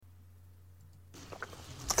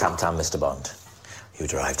Come, Mr. Bond. You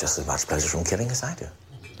derive just as much pleasure from killing as I do.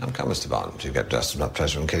 Come, Mr. Bond. You get just as much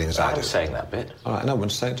pleasure from killing as I do. I'm saying that bit. All right, no, I'm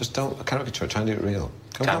saying just don't caricature it. Try and do it real.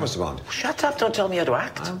 Come, Mr. Bond. Shut up, don't tell me how to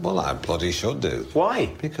act. Well, I bloody should do. Why?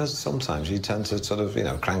 Because sometimes you tend to sort of,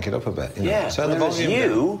 crank it up a bit. Yeah, whereas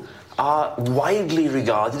you are widely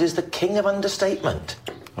regarded as the king of understatement.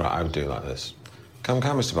 All right, I would do like this. Come,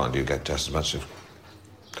 Mr. Bond. You get just as much of...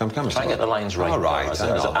 Come, Mr. Bond. Try and get the lines right. All right,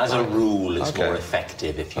 as a rule, it's more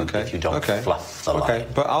effective if you don't fluff the line. Okay,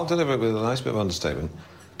 but I'll deliver it with a nice bit of understatement.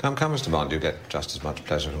 Come, Mr. Bond. You get just as much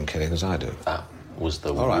pleasure from killing as I do. That was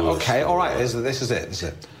the all right, worst. Okay, all right. This is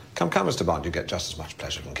it. Come, Mr. Bond. You get just as much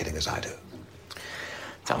pleasure from killing as I do.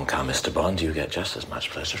 Come, Mr. Bond. You get just as much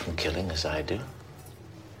pleasure from killing as I do.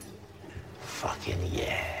 Fucking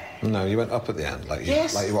yeah. No, you went up at the end, like you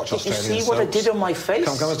watch Australian You see what I did on my face?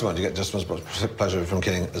 Come, Mr. Bond. You get just as much pleasure from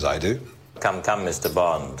killing as I do. Come, Mr.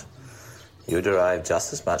 Bond. You derive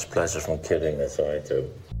just as much pleasure from killing as I do.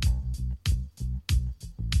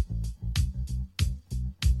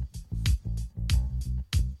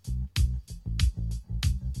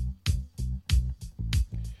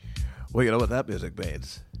 Well, you know what that music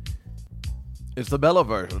means. It's the mellow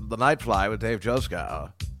version, The Night Fly with Dave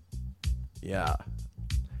Joskow. Yeah.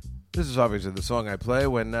 This is obviously the song I play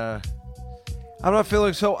when I'm not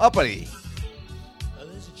feeling so uppity.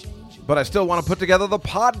 But I still want to put together the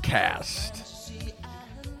podcast.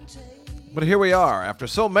 But here we are, after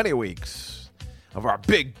so many weeks of our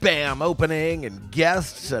big BAM opening and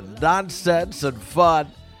guests and nonsense and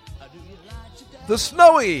fun. The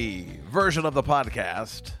snowy version of the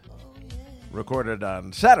podcast, recorded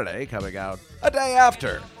on Saturday, coming out a day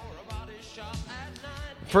after.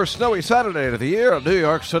 First snowy Saturday of the year in New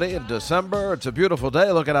York City in December. It's a beautiful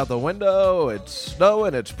day looking out the window. It's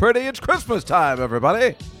snowing, it's pretty, it's Christmas time,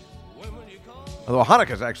 everybody. Although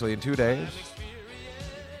Hanukkah's actually in 2 days.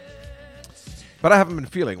 But I haven't been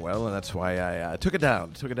feeling well, and that's why I took it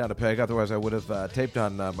down a peg. Otherwise, I would have taped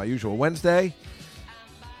on my usual Wednesday.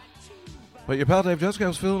 But your pal Dave Joskow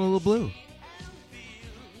was feeling a little blue.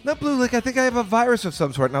 Not blue, like I think I have a virus of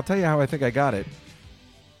some sort, and I'll tell you how I think I got it.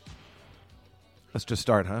 Let's just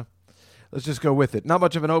start, huh? Let's just go with it. Not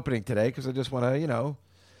much of an opening today, because I just want to,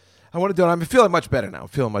 I want to do it. I'm feeling much better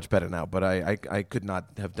now, but I could not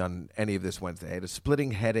have done any of this Wednesday. I had a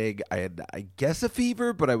splitting headache. I had, I guess, a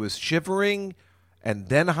fever, but I was shivering and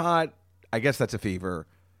then hot. I guess that's a fever.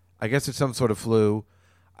 I guess it's some sort of flu.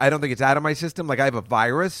 I don't think it's out of my system. Like, I have a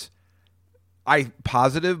virus. I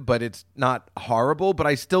positive, but it's not horrible, but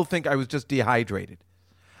I still think I was just dehydrated.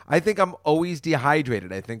 I think I'm always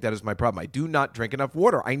dehydrated. I think that is my problem. I do not drink enough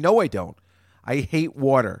water. I know I don't. I hate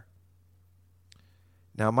water.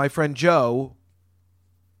 Now, my friend Joe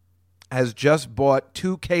has just bought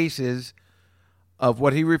 2 cases of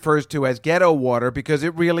what he refers to as ghetto water, because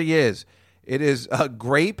it really is. It is a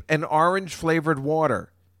grape and orange flavored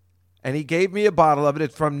water. And he gave me a bottle of it.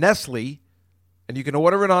 It's from Nestle, and you can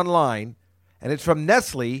order it online. And it's from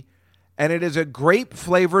Nestle, and it is a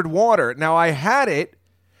grape-flavored water. Now, I had it,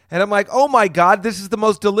 and I'm like, oh, my God, this is the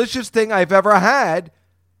most delicious thing I've ever had.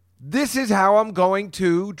 This is how I'm going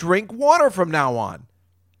to drink water from now on.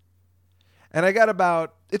 And I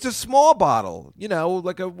got it's a small bottle,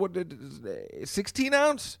 like a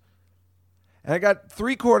 16-ounce. And I got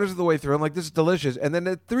 3/4 of the way through. I'm like, this is delicious. And then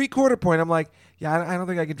at 3/4 point, I'm like, yeah, I don't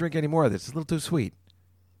think I can drink any more of this. It's a little too sweet.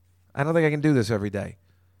 I don't think I can do this every day.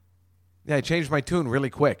 Yeah, I changed my tune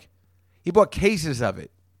really quick. He bought cases of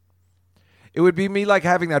it. It would be me like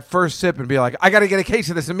having that first sip and be like, I got to get a case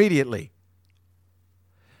of this immediately.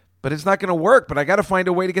 But it's not going to work, but I got to find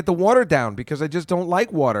a way to get the water down, because I just don't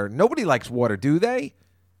like water. Nobody likes water, do they?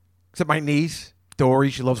 Except my niece,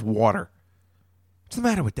 Dory. She loves water. What's the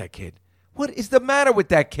matter with that kid? What is the matter with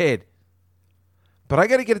that kid? But I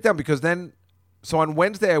got to get it down, because so on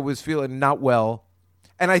Wednesday I was feeling not well.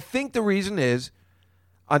 And I think the reason is,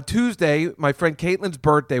 on Tuesday, my friend Caitlin's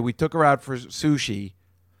birthday, we took her out for sushi,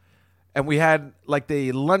 and we had like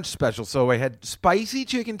the lunch special. So I had spicy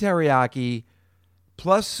chicken teriyaki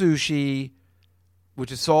plus sushi,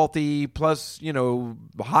 which is salty, plus,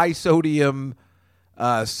 high sodium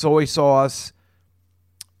soy sauce,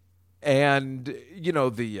 and, the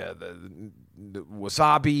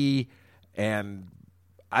wasabi, and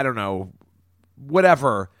I don't know,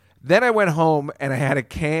 whatever. Then I went home and I had a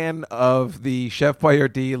can of the Chef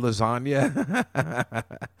Boyardee lasagna,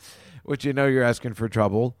 which you're asking for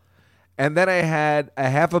trouble. And then I had a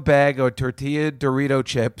half a bag of tortilla Dorito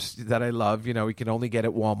chips that I love. We can only get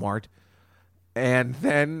at Walmart. And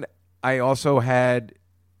then I also had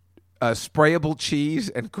sprayable cheese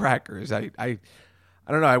and crackers. I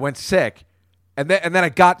don't know. I went sick, and then I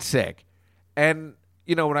got sick, and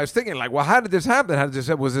when I was thinking, like, well, how did this happen?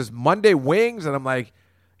 Was this Monday wings? And I'm like,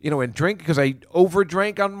 and drink, because I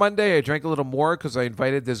overdrank on Monday. I drank a little more because I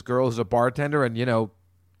invited this girl who's a bartender. And,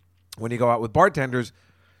 when you go out with bartenders,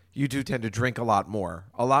 you do tend to drink a lot more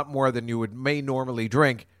than you may normally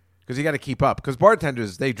drink, because you got to keep up. Because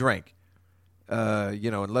bartenders, they drink,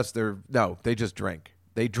 unless they just drink.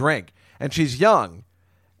 They drink. And she's young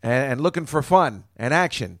and looking for fun and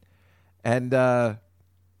action and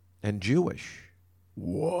Jewish.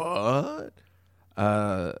 What?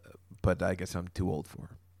 But I guess I'm too old for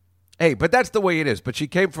her. Hey, but that's the way it is. But she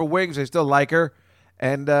came for wings. I still like her.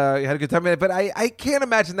 And had a good time. But I can't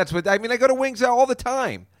imagine that's what... I mean, I go to wings all the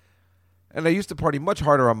time. And I used to party much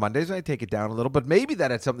harder on Mondays. And I take it down a little. But maybe that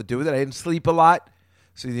had something to do with it. I didn't sleep a lot.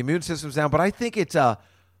 So the immune system's down. But I think it's a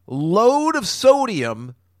load of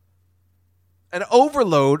sodium, an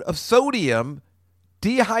overload of sodium,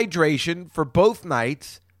 dehydration for both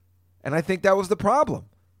nights. And I think that was the problem.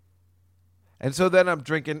 And so then I'm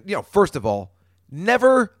drinking, first of all,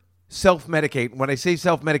 never self-medicate. When I say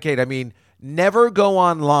self-medicate, I mean never go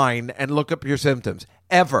online and look up your symptoms.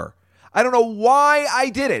 Ever. I don't know why I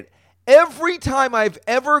did it. Every time I've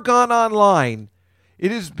ever gone online, it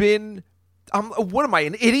has been, what am I,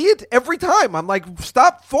 an idiot? Every time. I'm like,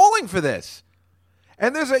 stop falling for this.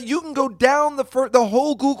 And you can go down the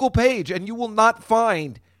whole Google page and you will not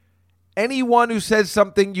find anyone who says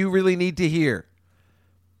something you really need to hear.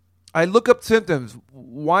 I look up symptoms.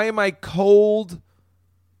 Why am I cold?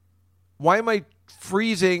 Why am I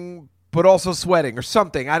freezing but also sweating or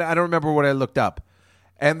something? I don't remember what I looked up.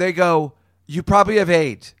 And they go, you probably have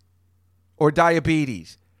AIDS or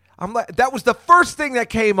diabetes. I'm like, that was the first thing that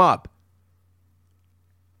came up.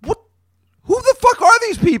 What? Who the fuck are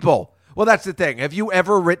these people? Well, that's the thing. Have you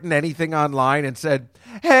ever written anything online and said,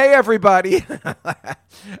 hey, everybody,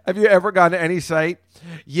 have you ever gone to any site?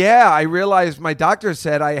 Yeah, I realized my doctor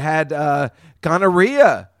said I had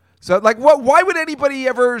gonorrhea. So, like, what? Why would anybody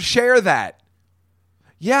ever share that?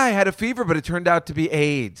 Yeah, I had a fever, but it turned out to be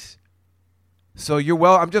AIDS. So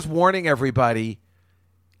I'm just warning everybody,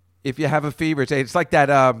 if you have a fever, it's like that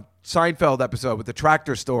Seinfeld episode with the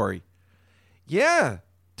tractor story. Yeah,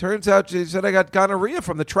 turns out she said I got gonorrhea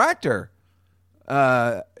from the tractor.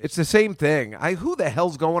 It's the same thing. Who the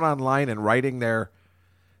hell's going online and writing their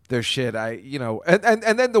shit?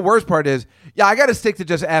 And then the worst part is, I got to stick to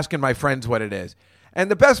just asking my friends what it is. And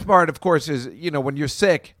the best part, of course, is, when you're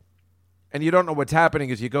sick and you don't know what's happening,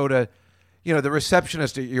 is you go to, the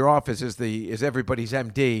receptionist at your office is everybody's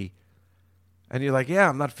MD. And you're like, yeah,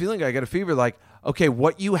 I'm not feeling it. I got a fever. Like, okay,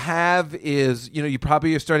 what you have is, you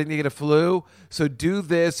probably are starting to get a flu. So do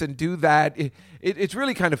this and do that. It's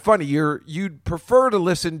really kind of funny. You'd prefer to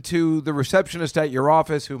listen to the receptionist at your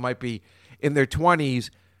office, who might be in their 20s,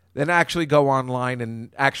 than actually go online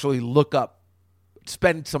and actually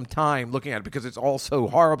spend some time looking at it, because it's all so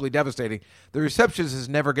horribly devastating. The receptionist is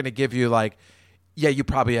never going to give you like, yeah, you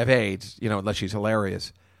probably have AIDS, unless she's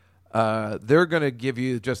hilarious. They're going to give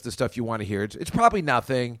you just the stuff you want to hear. It's probably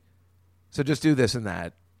nothing. So just do this and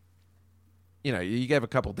that. You have a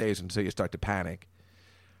couple days until you start to panic.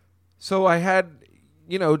 So I had,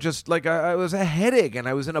 just like I was a headache and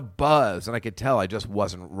I was in a buzz, and I could tell I just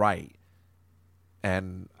wasn't right.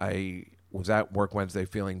 And I was at work Wednesday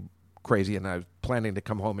feeling crazy, and I was planning to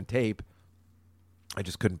come home and tape. I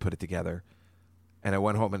just couldn't put it together. And I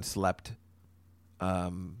went home and slept.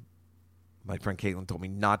 My friend Caitlin told me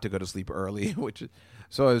not to go to sleep early,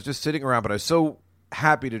 so I was just sitting around, but I was so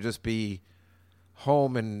happy to just be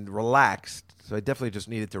home and relaxed. So I definitely just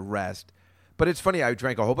needed to rest. But it's funny, I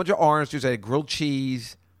drank a whole bunch of orange juice, I had grilled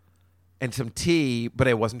cheese and some tea, but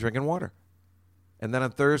I wasn't drinking water. And then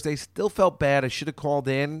on Thursday, still felt bad. I should have called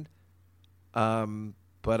in,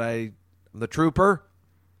 but I'm the trooper,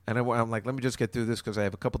 and I'm like, let me just get through this, because I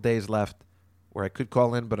have a couple days left where I could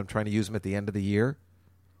call in, but I'm trying to use them at the end of the year.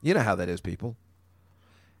 You know how that is, people.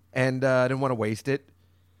 And I didn't want to waste it.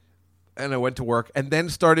 And I went to work and then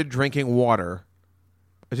started drinking water.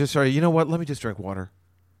 I just started, you know what? Let me just drink water.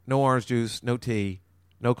 No orange juice, no tea,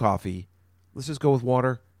 no coffee. Let's just go with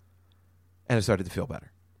water. And I started to feel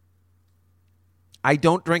better. I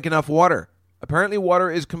don't drink enough water. Apparently water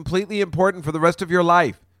is completely important for the rest of your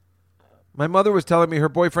life. My mother was telling me her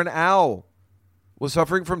boyfriend Al was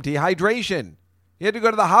suffering from dehydration. He had to go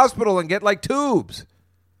to the hospital and get like tubes.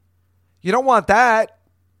 You don't want that.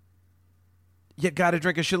 You got to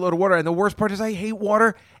drink a shitload of water. And the worst part is I hate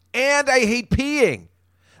water and I hate peeing.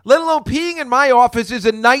 Let alone peeing in my office is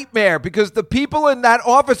a nightmare, because the people in that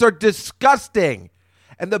office are disgusting.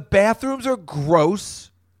 And the bathrooms are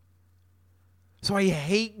gross. So I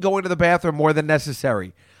hate going to the bathroom more than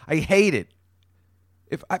necessary. I hate it.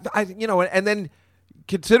 And then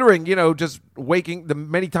considering, just waking, the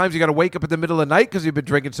many times you got to wake up in the middle of the night because you've been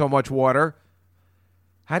drinking so much water,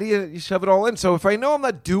 how do you shove it all in? So if I know I'm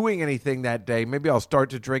not doing anything that day, maybe I'll start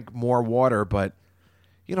to drink more water. But,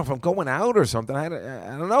 if I'm going out or something, I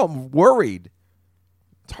don't know. I'm worried.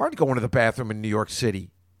 It's hard to go into the bathroom in New York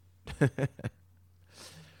City. It's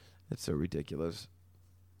so ridiculous.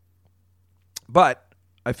 But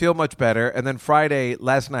I feel much better. And then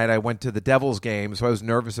last night, I went to the Devils game, so I was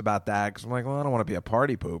nervous about that because I'm like, well, I don't want to be a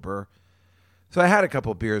party pooper. So I had a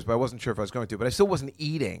couple of beers, but I wasn't sure if I was going to. But I still wasn't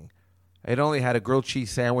eating. I had only had a grilled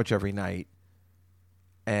cheese sandwich every night.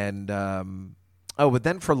 And, but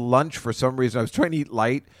then for lunch, for some reason, I was trying to eat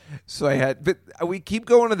light. So we keep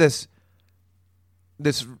going to this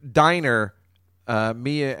diner,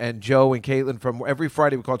 me and Joe and Caitlin, from every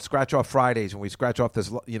Friday. We call it Scratch Off Fridays, and we scratch off this,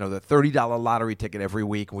 the $30 lottery ticket every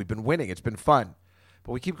week, and we've been winning. It's been fun.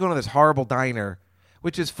 But we keep going to this horrible diner,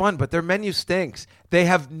 which is fun, but their menu stinks. They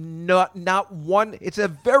have not one. It's a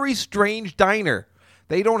very strange diner.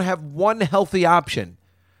 They don't have one healthy option.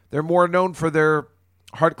 They're more known for their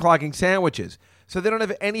heart-clogging sandwiches. So they don't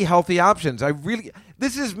have any healthy options.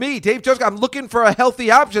 This is me, Dave Juska. I'm looking for a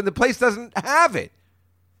healthy option. The place doesn't have it.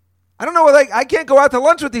 I don't know. I can't go out to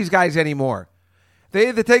lunch with these guys anymore. They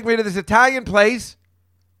either take me to this Italian place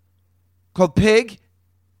called Pig,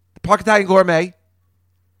 the Park Italian Gourmet,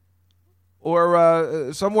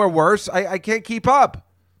 or somewhere worse. I can't keep up,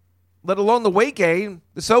 let alone the weight gain,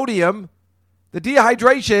 the sodium, the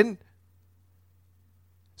dehydration.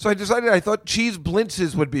 So I decided I thought cheese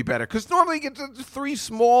blintzes would be better, because normally you get 3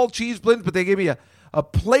 small cheese blintzes, but they gave me a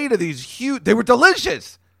plate of these huge. They were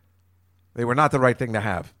delicious. They were not the right thing to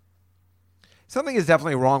have. Something is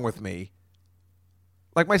definitely wrong with me.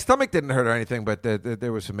 Like, my stomach didn't hurt or anything, but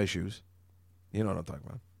there were some issues. You know what I'm talking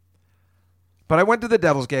about. But I went to the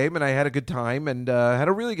Devils game, and I had a good time, and had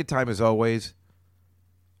a really good time as always.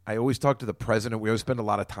 I always talk to the president. We always spend a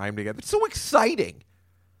lot of time together. It's so exciting.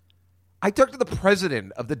 I talk to the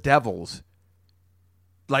president of the Devils,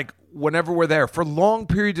 like, whenever we're there, for long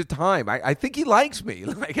periods of time. I think he likes me,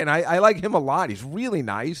 and I like him a lot. He's really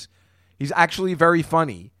nice. He's actually very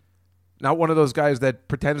funny. Not one of those guys that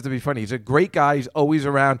pretends to be funny. He's a great guy. He's always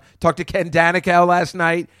around. Talked to Ken Danicow last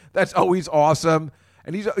night. That's always awesome.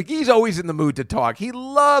 And he's always in the mood to talk. He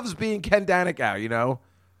loves being Ken Danicow,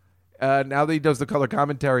 now that he does the color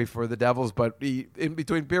commentary for the Devils, but in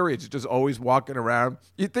between periods, he's just always walking around.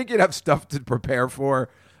 You'd think he'd have stuff to prepare for,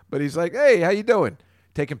 but he's like, hey, how you doing?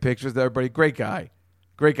 Taking pictures of everybody. Great guy.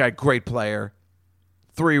 Great player.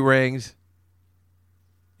 3 rings.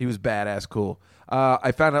 He was badass cool.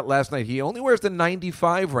 I found out last night he only wears the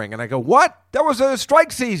 95 ring, and I go, what? That was a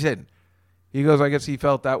strike season. He goes, I guess he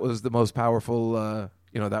felt that was the most powerful,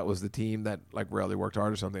 that was the team that, like, rarely worked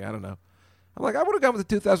hard or something. I don't know. I'm like, I would have gone with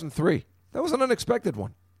the 2003. That was an unexpected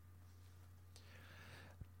one.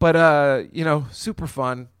 But, super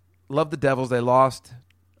fun. Love the Devils. They lost.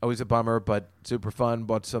 Always a bummer, but super fun.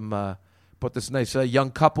 Bought this nice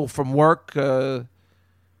young couple from work,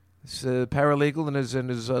 this paralegal and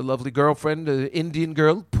his lovely girlfriend, Indian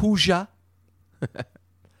girl, Pooja.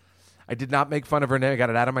 I did not make fun of her name. I got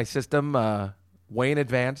it out of my system way in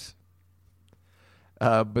advance.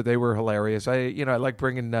 But they were hilarious. I like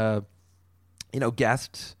bringing,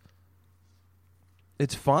 guests.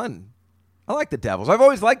 It's fun. I like the Devils. I've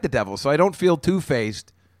always liked the Devils, so I don't feel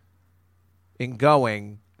two-faced in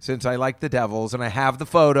going, since I like the Devils, and I have the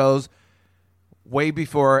photos way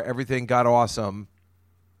before everything got awesome.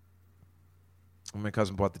 When my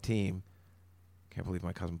cousin bought the team. Can't believe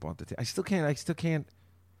my cousin bought the team. I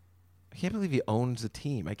can't believe he owns the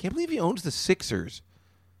team. I can't believe he owns the Sixers.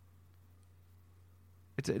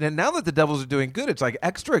 And now that the Devils are doing good, it's like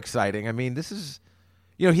extra exciting. I mean, this is,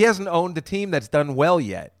 he hasn't owned the team that's done well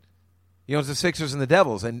yet. He owns the Sixers and the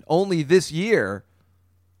Devils. And only this year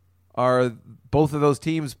are both of those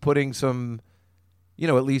teams putting some,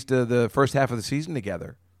 at least the first half of the season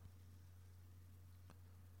together.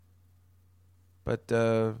 But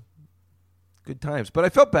good times. But I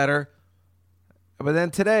felt better. But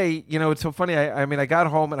then today, it's so funny. I got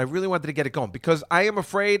home and I really wanted to get it going because I am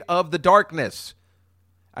afraid of the darkness.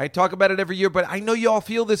 I talk about it every year, but I know you all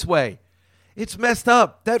feel this way. It's messed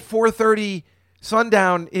up. That 4:30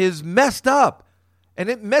 sundown is messed up. And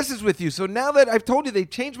it messes with you. So now that I've told you they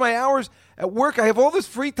changed my hours at work, I have all this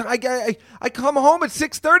free time. I come home at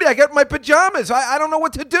 6:30. I get my pajamas. I don't know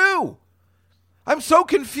what to do. I'm so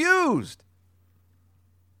confused.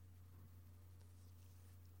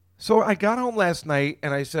 So I got home last night,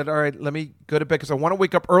 and I said, all right, let me go to bed because I want to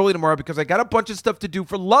wake up early tomorrow because I got a bunch of stuff to do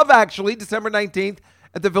for Love Actually, December 19th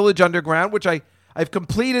at the Village Underground, which I've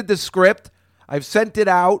completed the script. I've sent it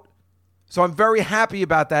out. So I'm very happy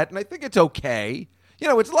about that, and I think it's okay.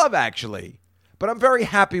 It's Love Actually. But I'm very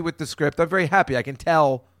happy with the script. I'm very happy. I can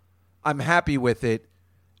tell I'm happy with it,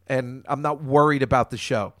 and I'm not worried about the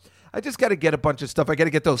show. I just got to get a bunch of stuff. I got to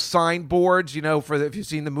get those signboards, if you've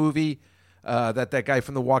seen the movie that guy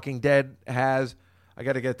from The Walking Dead has. I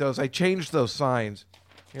got to get those. I changed those signs.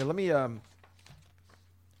 Here, let me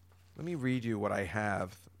read you what I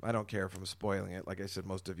have. I don't care if I'm spoiling it. Like I said,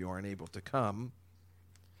 most of you aren't able to come.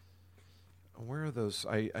 Where are those?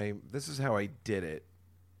 This is how I did it.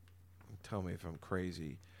 Tell me if I'm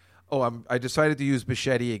crazy. Oh, I decided to use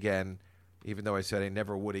Bichetti again, even though I said I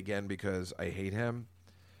never would again because I hate him.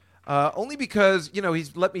 Only because,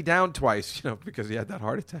 he's let me down twice, because he had that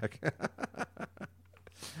heart attack.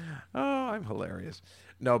 Oh, I'm hilarious.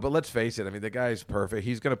 No, but let's face it. I mean, the guy's perfect.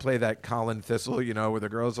 He's going to play that Colin Thistle, where the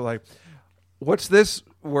girls are like, what's this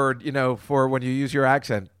word, for when you use your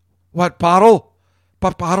accent? What, bottle?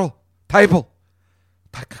 What bottle? Table.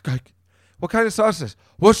 What kind of sauce is this?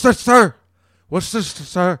 What's this, sir? What's this,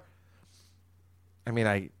 sir? I mean,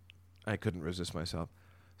 I couldn't resist myself.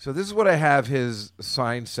 So this is what I have his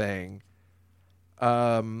sign saying.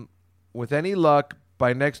 With any luck,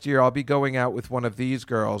 by next year, I'll be going out with one of these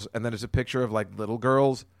girls. And then it's a picture of, like, little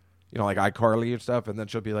girls, like iCarly and stuff. And then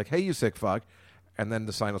she'll be like, hey, you sick fuck. And then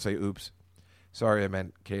the sign will say, oops. Sorry, I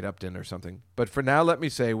meant Kate Upton or something. But for now, let me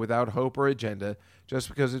say, without hope or agenda, just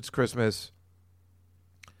because it's Christmas,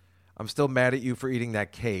 I'm still mad at you for eating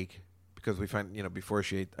that cake. Because we find, before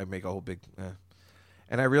she ate, I make a whole big...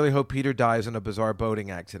 And I really hope Peter dies in a bizarre boating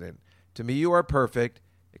accident. To me, you are perfect,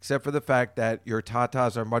 except for the fact that your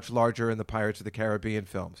tatas are much larger in the Pirates of the Caribbean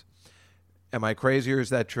films. Am I crazy or is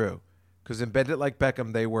that true? Because in Bend It Like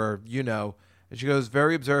Beckham, they were, And she goes,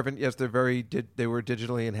 very observant. Yes, they were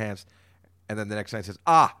digitally enhanced. And then the next line says,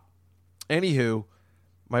 anywho,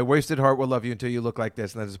 my wasted heart will love you until you look like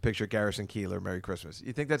this. And then there's a picture of Garrison Keillor. Merry Christmas.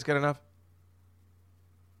 You think that's good enough?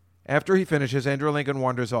 After he finishes, Andrew Lincoln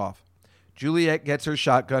wanders off. Juliet gets her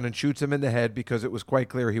shotgun and shoots him in the head because it was quite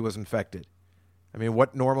clear he was infected. I mean,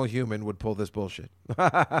 what normal human would pull this bullshit?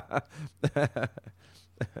 Well,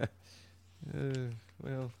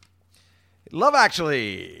 Love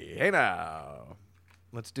Actually. Hey now.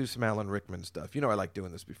 Let's do some Alan Rickman stuff. I like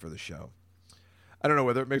doing this before the show. I don't know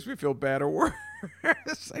whether it makes me feel bad or worse.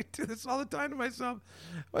 I do this all the time to myself.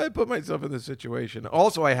 I put myself in this situation.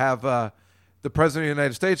 Also, I have the President of the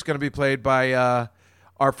United States going to be played by...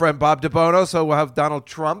 our friend Bob DeBono, so we'll have Donald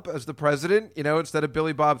Trump as the president, instead of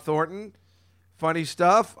Billy Bob Thornton. Funny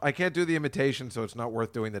stuff. I can't do the imitation, so it's not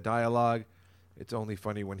worth doing the dialogue. It's only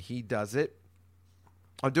funny when he does it.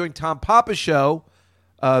 I'm doing Tom Papa's show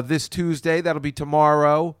this Tuesday. That'll be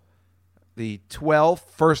tomorrow, the 12th,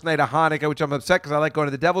 first night of Hanukkah, which I'm upset because I like going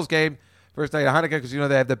to the Devils game. First night of Hanukkah because, they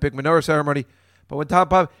have that big menorah ceremony. But when Tom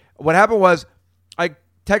Papa, what happened was I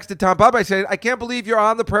texted Tom Papa. I said, I can't believe you're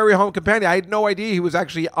on the Prairie Home Companion. I had no idea he was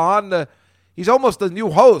actually he's almost the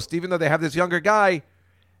new host, even though they have this younger guy.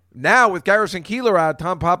 Now, with Garrison Keillor out,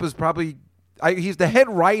 Tom Papa's he's the head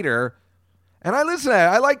writer. And I listen to it.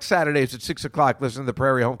 I like Saturdays at 6 o'clock, listening to the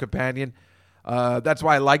Prairie Home Companion. That's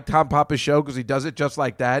why I like Tom Papa's show, because he does it just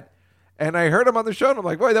like that. And I heard him on the show, and I'm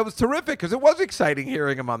like, boy, that was terrific, because it was exciting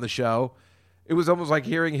hearing him on the show. It was almost like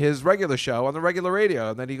hearing his regular show on the regular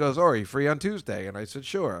radio. And then he goes, are you free on Tuesday? And I said,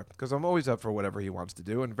 sure, because I'm always up for whatever he wants to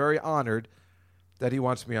do, and very honored that he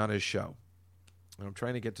wants me on his show. And I'm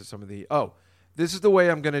trying to get to some of the... this is the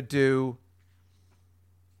way I'm going to do...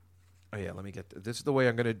 This is the way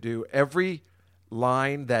I'm going to do every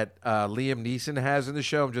line that Liam Neeson has in the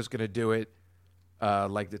show. I'm just going to do it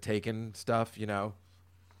like the Taken stuff,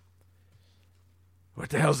 What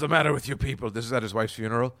the hell's the matter with you people? This is at his wife's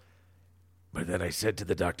funeral. But then I said to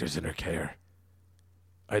the doctors in her care,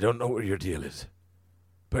 I don't know what your deal is.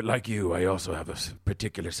 But like you, I also have a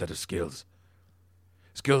particular set of skills.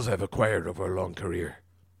 Skills I've acquired over a long career.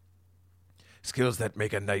 Skills that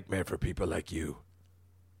make a nightmare for people like you.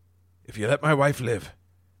 If you let my wife live,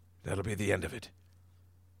 that'll be the end of it.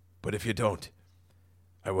 But if you don't,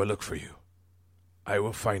 I will look for you. I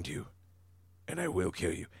will find you. And I will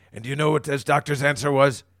kill you. And do you know what this doctor's answer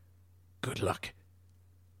was? Good luck.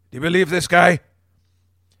 Do you believe this guy?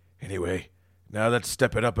 Anyway, now let's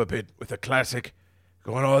step it up a bit with a classic.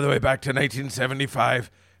 Going all the way back to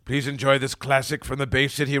 1975. Please enjoy this classic from the Bay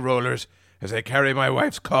City Rollers as I carry my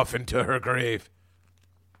wife's coffin to her grave.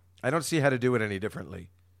 I don't see how to do it any differently.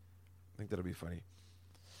 I think that'll be funny.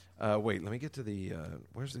 Wait, let me get to the...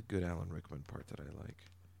 where's the good Alan Rickman part that I like?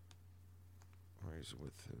 Where he's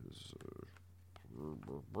with his...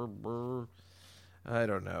 I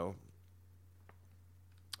don't know.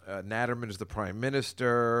 Natterman is the prime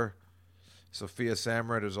minister. Sophia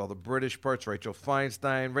Samra does all the British parts. Rachel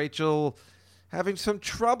Feinstein. Rachel having some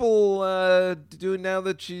trouble doing now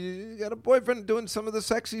that she got a boyfriend, doing some of the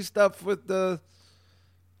sexy stuff with the,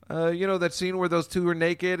 that scene where those two are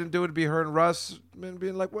naked and doing it be her and Russ and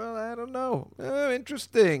being like, well, I don't know.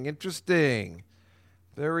 Interesting.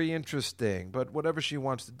 Very interesting. But whatever she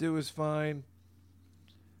wants to do is fine.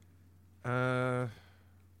 I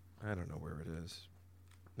don't know where it is.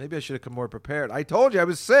 Maybe I should have come more prepared. I told you I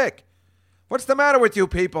was sick. What's the matter with you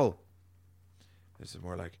people? This is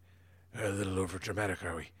more like, a little over dramatic,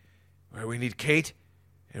 are we? Well, we need Kate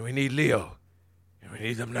and we need Leo. And we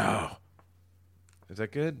need them now. Is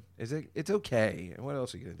that good? Is it? It's okay. And what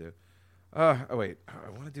else are you going to do? Wait. I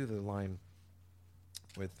want to do the line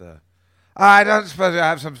with, I don't suppose you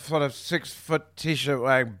have some sort of 6-foot t-shirt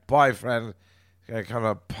wearing boyfriend. Gonna come to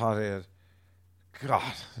a party.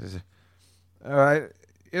 God. All right.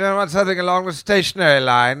 You don't want something along the stationary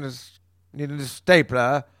line? Just needing a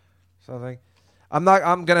stapler? Something? I'm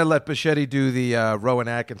gonna let Bichetti do the Rowan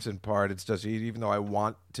Atkinson part. It's just, even though I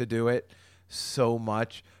want to do it so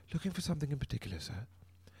much. Looking for something in particular, sir?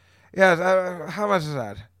 Yes, how much is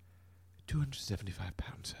that? £275,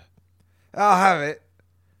 sir. I'll have it.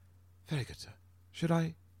 Very good, sir. Should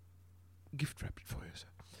I gift wrap it for you, sir?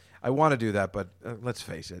 I want to do that, but let's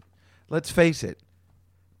face it.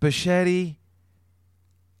 Bichetti,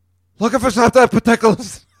 looking for something for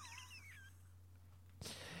pickles.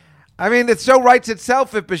 I mean, it so writes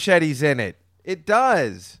itself if Bichetti's in it. It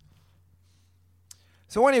does.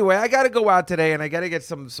 So anyway, I got to go out today and I got to get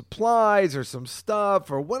some supplies or some stuff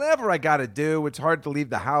or whatever I got to do. It's hard to leave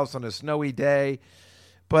the house on a snowy day,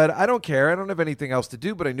 but I don't care. I don't have anything else to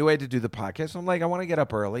do, but I knew I had to do the podcast. So I'm like, I want to get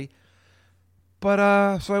up early.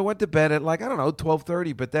 But so I went to bed at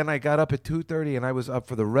 12:30, but then I got up at 2:30 and I was up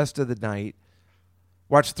for the rest of the night.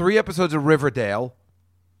 Watched 3 episodes of Riverdale,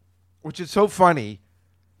 which is so funny.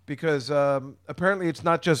 Because apparently it's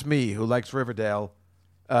not just me who likes Riverdale.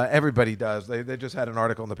 Everybody does. They just had an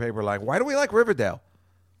article in the paper like, why do we like Riverdale?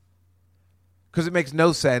 Because it makes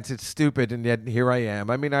no sense. It's stupid, and yet here I am.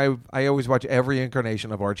 I mean, I always watch every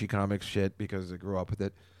incarnation of Archie Comics shit because I grew up with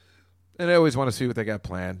it. And I always want to see what they got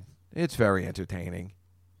planned. It's very entertaining.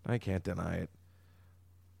 I can't deny it.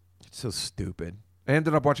 It's so stupid. I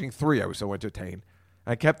ended up watching 3. I was so entertained.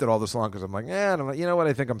 I kept it all this long because I'm like, you know what?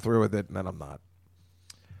 I think I'm through with it, and then I'm not.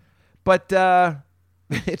 But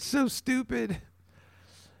it's so stupid.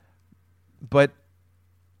 But,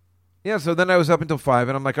 yeah, so then I was up until 5,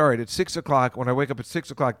 and I'm like, all right, it's 6 o'clock. When I wake up at 6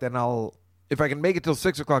 o'clock, then if I can make it till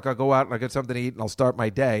 6 o'clock, I'll go out and I'll get something to eat, and I'll start my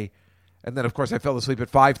day. And then, of course, I fell asleep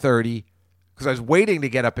at 5:30 because I was waiting to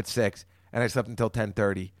get up at 6, and I slept until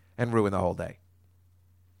 10:30 and ruined the whole day.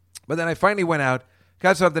 But then I finally went out,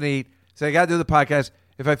 got something to eat, said I got to do the podcast.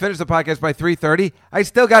 If I finish the podcast by 3:30, I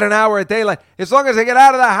still got an hour at daylight. As long as I get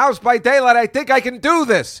out of the house by daylight, I think I can do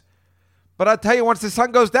this. But I'll tell you, once the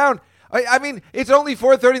sun goes down, I mean, it's only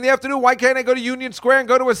 4:30 in the afternoon. Why can't I go to Union Square and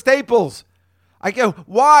go to a Staples? I go,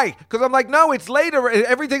 why? Because I'm like, no, it's later.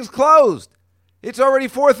 Everything's closed. It's already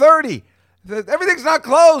 4:30. Everything's not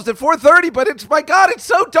closed at 4:30, but my God, it's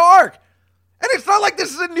so dark. And it's not like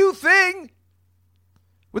this is a new thing.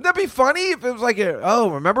 Wouldn't that be funny if it was like,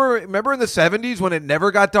 remember in the 70s when it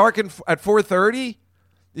never got dark at 4:30?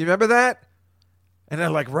 You remember that? And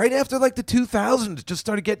then right after the 2000s, it just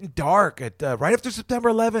started getting dark right after September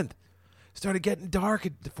 11th. Started getting dark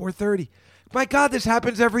at 4:30. My God, this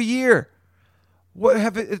happens every year.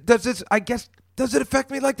 Does it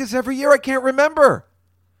affect me like this every year? I can't remember.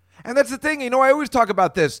 And that's the thing. I always talk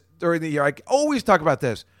about this during the year. I always talk about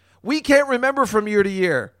this. We can't remember from year to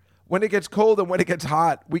year. When it gets cold and when it gets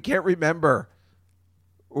hot, we can't remember.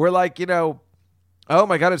 We're like, oh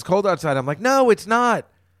my God, it's cold outside. I'm like, no, it's not.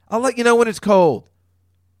 I'll let you know when it's cold.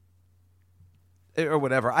 Or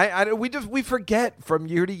whatever. We forget from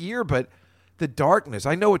year to year, but the darkness,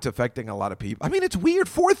 I know it's affecting a lot of people. I mean, it's weird.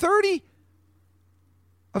 4:30.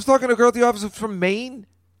 I was talking to a girl at the office from Maine.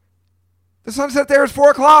 The sunset there is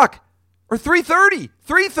 4 o'clock. Or 3:30.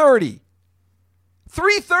 3:30.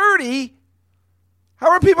 3:30? How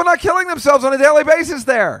are people not killing themselves on a daily basis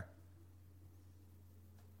there?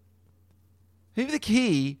 Maybe the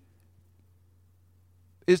key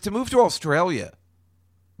is to move to Australia.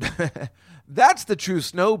 That's the true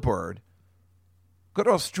snowbird. Go to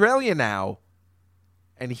Australia now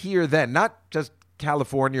and here then. Not just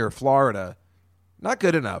California or Florida. Not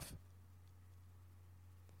good enough.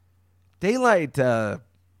 Daylight,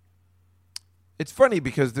 it's funny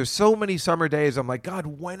because there's so many summer days. I'm like, God,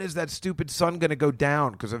 when is that stupid sun going to go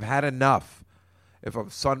down? Because I've had enough. If I'm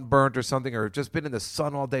sunburnt or something, or just been in the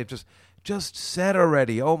sun all day, just set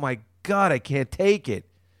already. Oh my God, I can't take it.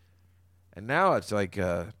 And now it's like,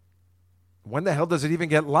 when the hell does it even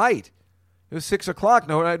get light? It was 6 o'clock.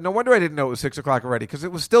 No wonder I didn't know it was 6 o'clock already, because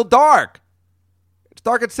it was still dark. It's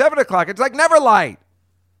dark at 7 o'clock. It's like never light.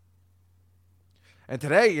 And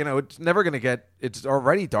today, it's never going to it's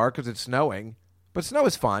already dark because it's snowing. But snow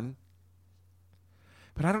is fun.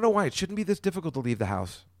 But I don't know why. It shouldn't be this difficult to leave the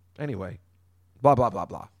house. Anyway, blah, blah, blah,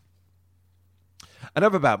 blah.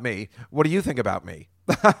 Enough about me. What do you think about me?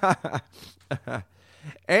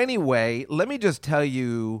 Anyway, let me just tell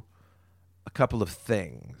you a couple of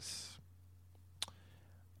things.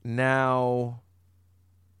 Now,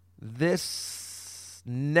 this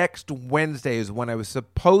next Wednesday is when I was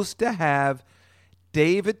supposed to have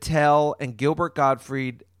Dave Attell and Gilbert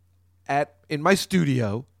Gottfried in my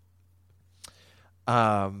studio,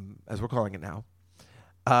 as we're calling it now,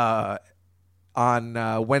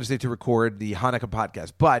 on Wednesday to record the Hanukkah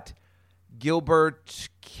podcast. But Gilbert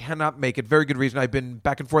cannot make it. Very good reason. I've been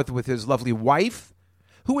back and forth with his lovely wife,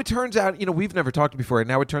 who it turns out, we've never talked before, and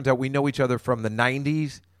now it turns out we know each other from the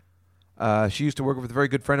 90s. She used to work with a very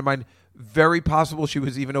good friend of mine. Very possible she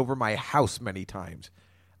was even over my house many times.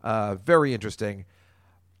 Very interesting.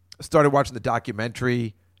 Started watching the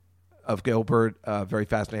documentary of Gilbert. Very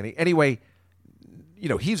fascinating. Anyway,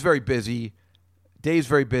 he's very busy. Dave's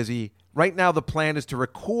very busy. Right now, the plan is to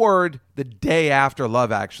record the day after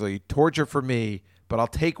Love Actually. Torture for me, but I'll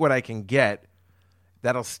take what I can get.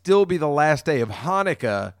 That'll still be the last day of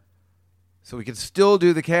Hanukkah, so we can still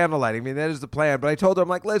do the candlelight. I mean, that is the plan. But I told her, I'm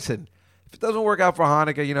like, listen, if it doesn't work out for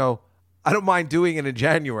Hanukkah, I don't mind doing it in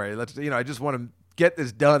January. I just want to get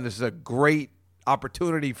this done. This is a great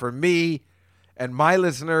opportunity for me and my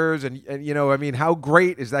listeners. And how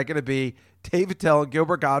great is that going to be? Dave Attell and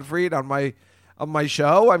Gilbert Gottfried on my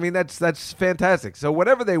show. I mean, that's fantastic. So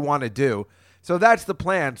whatever they want to do. So that's the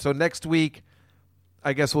plan. So next week,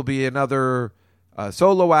 I guess will be another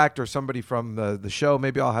solo act or somebody from the show.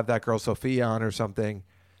 Maybe I'll have that girl Sophia on or something.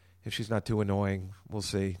 If she's not too annoying, we'll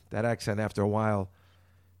see. That accent after a while,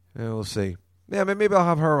 we'll see. Yeah, maybe I'll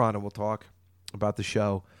have her on and we'll talk about the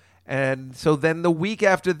show. And so then the week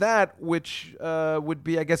after that, which would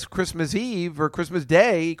be, I guess, Christmas Eve or Christmas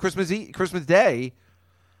Day,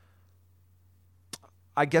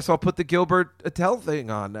 I guess I'll put the Gilbert Attell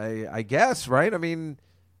thing on, I guess, right? I mean,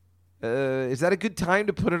 is that a good time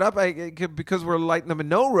to put it up? Because we're lighting the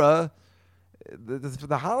menorah for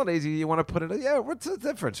the holidays, you want to put it, yeah, what's the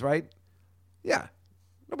difference, right? Yeah,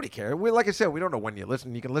 nobody cares. Like I said, we don't know when you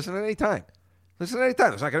listen. You can listen at any time. Listen at any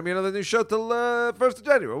time. There's not going to be another new show till 1st of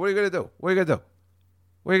January. What are you going to do? Where are you going to go?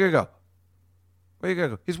 Where are you going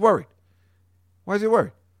to go? He's worried. Why is he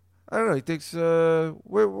worried? I don't know. He thinks, where are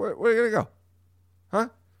you going to go? Huh?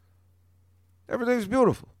 Everything's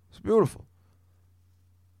beautiful. It's beautiful.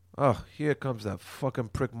 Oh, here comes that fucking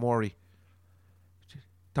prick Maury.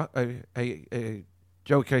 Hey,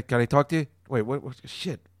 Joe, can I talk to you? Wait, what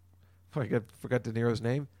shit. I forgot De Niro's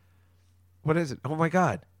name. What is it? Oh, my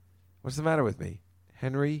God. What's the matter with me?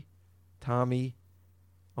 Henry? Tommy?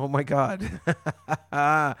 Oh, my God.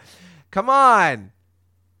 Come on.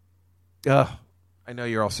 Ugh. I know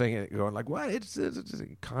you're all singing it, going like, what? It's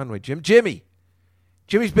Conway. Jimmy.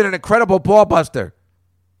 Jimmy's been an incredible ball buster.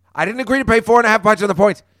 I didn't agree to pay 4.5 bucks on the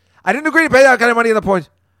points. I didn't agree to pay that kind of money on the points.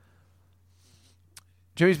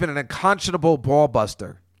 Jimmy's been an unconscionable ball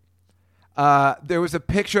buster. There was a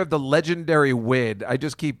picture of the legendary Wid.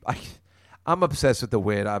 I'm obsessed with the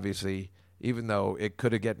Wid, obviously, even though it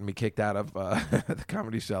could have gotten me kicked out of the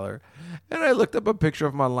Comedy Cellar. And I looked up a picture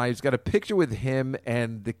of him online. He's got a picture with him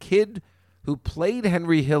and the kid who played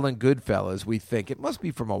Henry Hill in Goodfellas, we think. It must be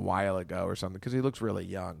from a while ago or something, because he looks really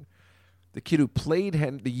young. The kid who played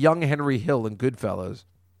the young Henry Hill in Goodfellas.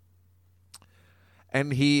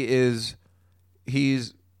 And he's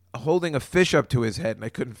holding a fish up to his head, and I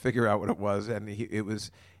couldn't figure out what it was. And he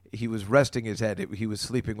was resting his head. He was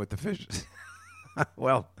sleeping with the fish.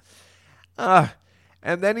 Well, and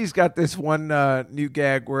then he's got this one new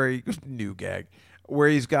gag where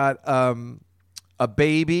he's got a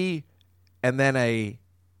baby and then a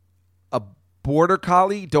border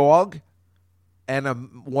collie dog and a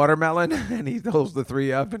watermelon, and he holds the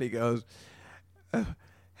three up and he goes,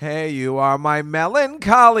 "Hey, you are my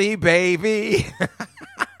melancholy baby."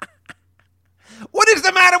 What is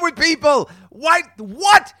the matter with people?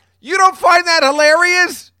 What? You don't find that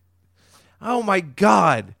hilarious? Oh, my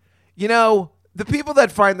God. The people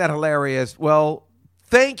that find that hilarious, well,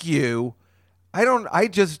 thank you. How am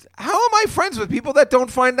I friends with people that don't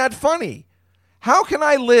find that funny? How can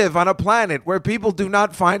I live on a planet where people do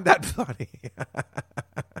not find that funny?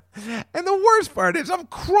 And the worst part is I'm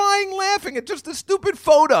crying laughing at just the stupid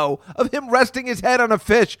photo of him resting his head on a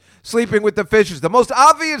fish, sleeping with the fishes. The most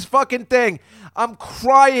obvious fucking thing. I'm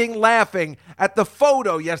crying laughing at the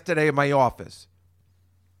photo yesterday in my office.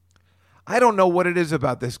 I don't know what it is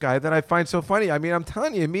about this guy that I find so funny. I mean, I'm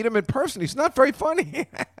telling you, meet him in person. He's not very funny.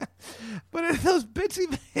 But those bits he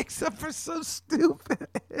makes up are so stupid.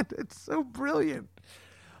 It's so brilliant.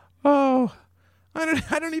 Oh,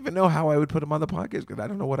 I don't even know how I would put him on the podcast because I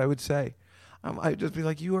don't know what I would say. I'd just be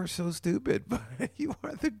like, you are so stupid, but you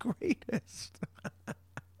are the greatest.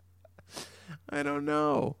 I don't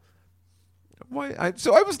know.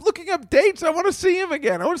 So I was looking up dates. I want to see him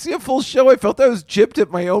again. I want to see a full show. I felt I was gypped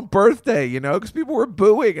at my own birthday, because people were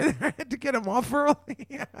booing and I had to get him off early.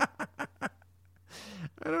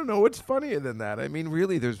 I don't know what's funnier than that. I mean,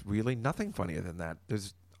 really, there's really nothing funnier than that.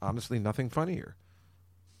 There's honestly nothing funnier.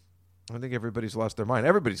 I think everybody's lost their mind.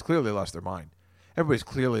 Everybody's clearly lost their mind. Everybody's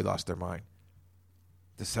clearly lost their mind.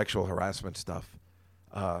 The sexual harassment stuff.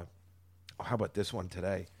 How about this one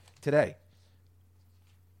today? Today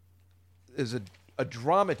is a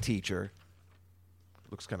drama teacher.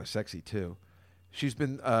 Looks kind of sexy too. She's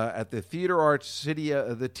been at the theater arts city.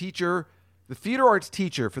 The theater arts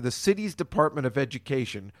teacher for the city's Department of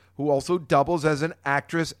Education, who also doubles as an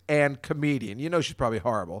actress and comedian. She's probably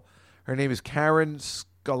horrible. Her name is Karen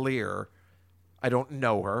Scalier. I don't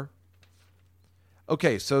know her.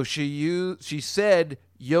 Okay, so she said,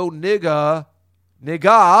 "Yo nigga," with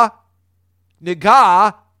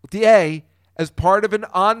the A, as part of an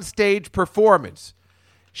onstage performance.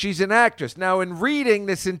 She's an actress. Now, in reading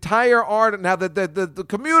this entire art, now the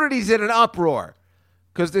community's in an uproar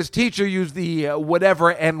because this teacher used the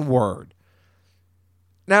whatever N word.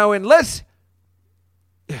 Now, unless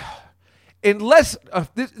this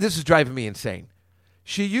is driving me insane.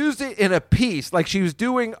 She used it in a piece, like she was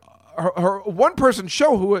doing her one-person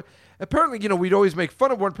show. Who apparently, we'd always make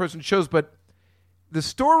fun of one-person shows, but the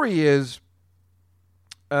story is,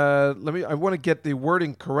 I want to get the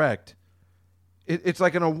wording correct. It's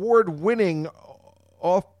like an award-winning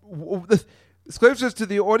Sclave says to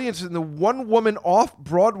the audience in the one-woman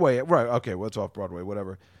off-Broadway. Right, okay, well, it's off-Broadway,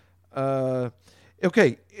 whatever.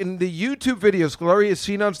 Okay, in the YouTube video, Scalari is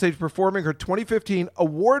seen on stage performing her 2015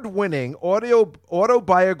 award-winning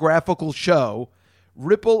autobiographical show,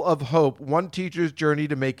 Ripple of Hope, One Teacher's Journey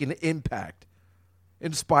to Make an Impact,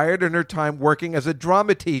 inspired in her time working as a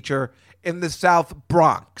drama teacher in the South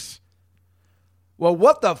Bronx. Well,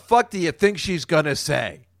 what the fuck do you think she's going to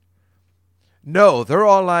say? No, they're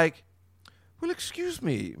all like, well, excuse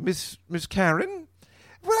me, Miss Karen.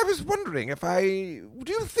 Well, I was wondering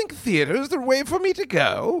do you think theater is the way for me to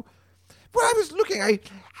go? Well, I was looking, I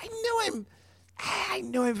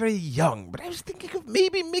know I'm very young, but I was thinking of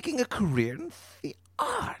maybe making a career in the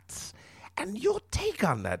arts. And your take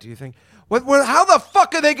on that, do you think? Well, how the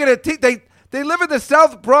fuck are they going to teach? They live in the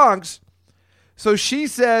South Bronx. So she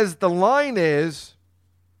says the line is,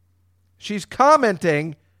 she's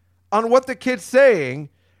commenting on what the kid's saying.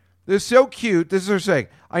 They're so cute. This is her saying,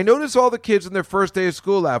 I notice all the kids in their first day of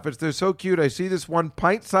school outfits. They're so cute. I see this one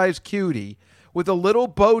pint-sized cutie with a little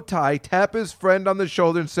bow tie tap his friend on the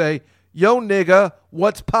shoulder and say, yo, nigga,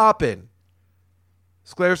 what's poppin'?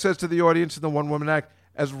 Sclair says to the audience in the one-woman act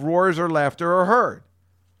as roars or laughter are heard.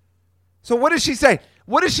 So what is she saying?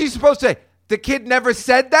 What is she supposed to say? The kid never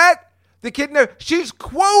said that? She's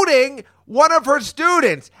quoting one of her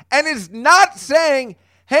students and is not saying,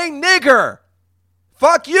 hey, nigger.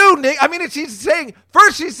 Fuck you, nigga. I mean, she's saying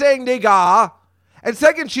nigga, and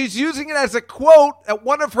second, she's using it as a quote that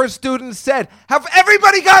one of her students said. Have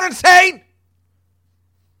everybody gone insane?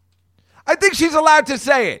 I think she's allowed to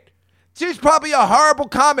say it. She's probably a horrible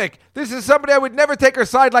comic. This is somebody I would never take her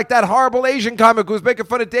side, like that horrible Asian comic who was making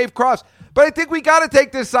fun of Dave Cross. But I think we got to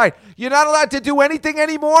take this side. You're not allowed to do anything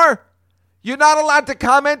anymore. You're not allowed to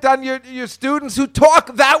comment on your students who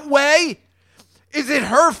talk that way. Is it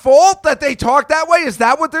her fault that they talk that way? Is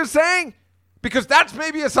that what they're saying? Because that's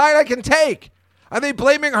maybe a side I can take. Are they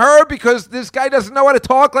blaming her because this guy doesn't know how to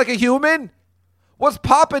talk like a human? What's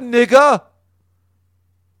poppin', nigga?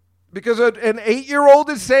 Because an 8-year-old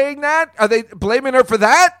is saying that? Are they blaming her for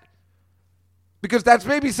that? Because that's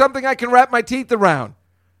maybe something I can wrap my teeth around.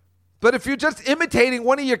 But if you're just imitating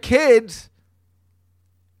one of your kids,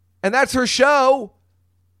 and that's her show,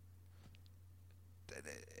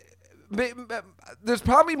 there's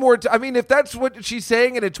probably more. If that's what she's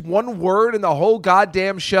saying and it's one word in the whole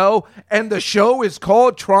goddamn show, and the show is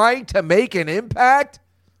called Trying to Make an Impact,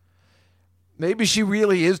 maybe she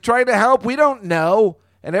really is trying to help. We don't know.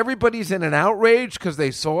 And everybody's in an outrage because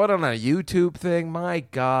they saw it on a YouTube thing. My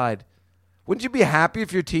God. Wouldn't you be happy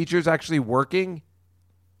if your teacher's actually working?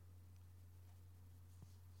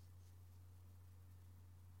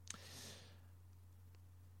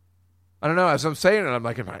 I don't know. As I'm saying it, I'm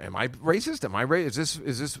like, am I racist? Am I racist?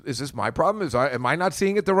 Is this my problem? Am I not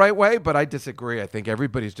seeing it the right way? But I disagree. I think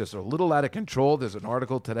everybody's just a little out of control. There's an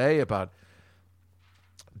article today about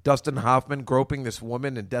Dustin Hoffman groping this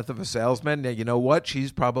woman in Death of a Salesman. Now, you know what?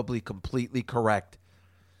 She's probably completely correct.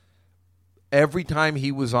 Every time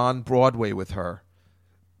he was on Broadway with her,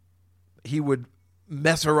 he would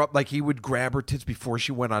mess her up. Like, he would grab her tits before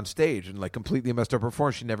she went on stage and like completely messed up her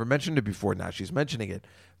performance. She never mentioned it before. Now she's mentioning it.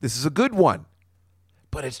 This is a good one,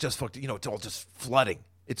 but it's just fucked. It's all just flooding.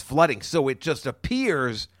 It's flooding. So it just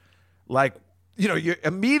appears like, you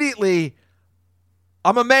immediately,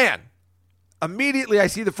 I'm a man. Immediately I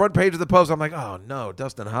see the front page of the Post. I'm like, oh no,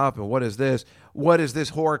 Dustin Hoffman, what is this? What is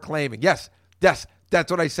this whore claiming? Yes, that's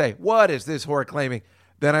what I say. What is this whore claiming?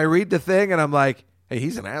 Then I read the thing and I'm like, hey,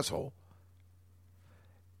 he's an asshole.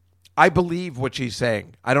 I believe what she's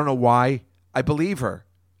saying. I don't know why. I believe her.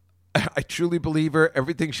 I truly believe her.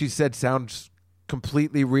 Everything she said sounds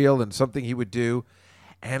completely real and something he would do.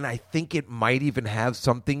 And I think it might even have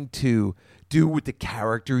something to do with the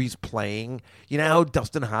character he's playing. You know how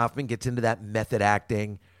Dustin Hoffman gets into that method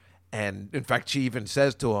acting? And in fact, she even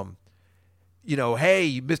says to him,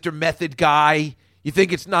 hey, Mr. Method Guy, you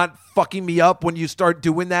think it's not fucking me up when you start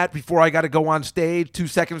doing that before I got to go on stage, 2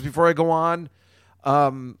 seconds before I go on?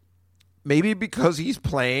 Maybe because he's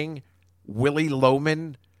playing Willie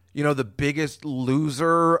Loman, the biggest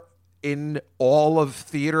loser in all of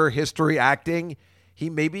theater history acting.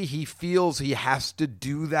 He feels he has to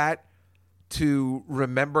do that to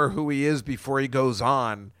remember who he is before he goes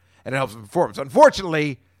on, and it helps him perform. So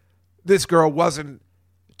unfortunately, this girl wasn't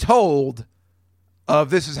told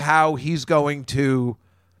this is how he's going to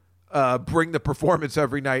bring the performance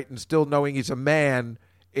every night and still knowing he's a man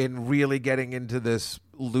in really getting into this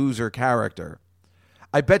loser character.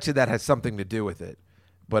 I bet you that has something to do with it.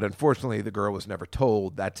 But unfortunately, the girl was never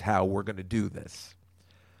told that's how we're going to do this.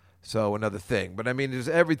 So another thing. But I mean,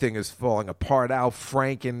 everything is falling apart. Al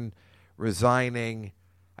Franken resigning.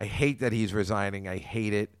 I hate that he's resigning. I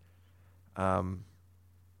hate it.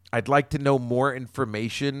 I'd like to know more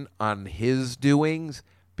information on his doings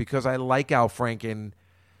because I like Al Franken.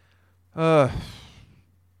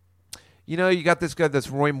 You got this guy, this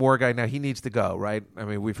Roy Moore guy now. He needs to go, right? I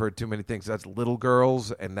mean, we've heard too many things. That's little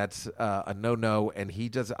girls, and that's a no-no. And he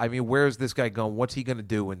just, where's this guy going? What's he going to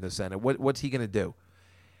do in the Senate? What's he going to do?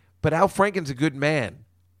 But Al Franken's a good man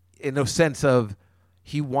in the sense of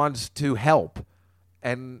he wants to help.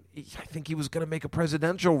 And I think he was going to make a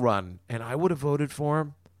presidential run, and I would have voted for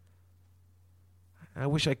him. I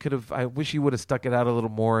wish he would have stuck it out a little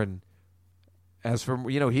more. And as for,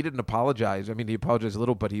 he didn't apologize. I mean, he apologized a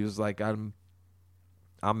little, but he was like, I'm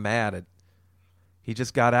mad. He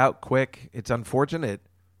just got out quick. It's unfortunate.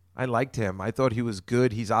 I liked him. I thought he was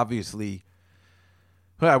good. He's obviously,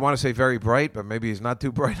 I want to say very bright, but maybe he's not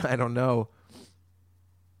too bright. I don't know.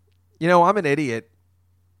 I'm an idiot,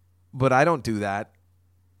 but I don't do that.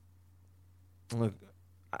 Look,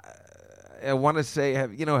 I want to say,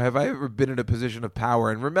 have I ever been in a position of power?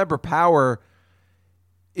 And remember, power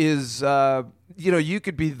is, you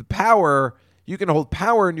could be the power. You can hold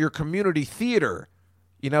power in your community theater.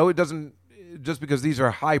 It doesn't, just because these are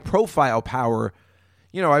high profile power.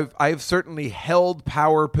 I've certainly held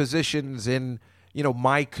power positions in,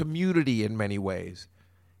 my community in many ways.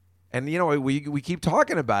 And, we keep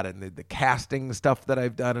talking about it and the casting stuff that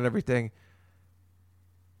I've done and everything.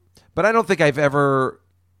 But I don't think I've ever,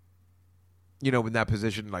 in that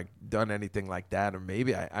position, like done anything like that. Or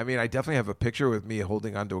maybe I definitely have a picture with me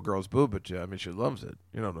holding onto a girl's boob, but she loves it.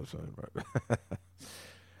 You know what I'm saying, right?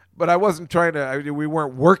 But I wasn't trying to, we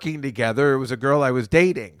weren't working together. It was a girl I was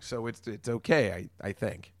dating. So it's okay, I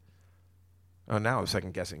think. Oh, now I'm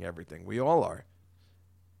second guessing everything. We all are.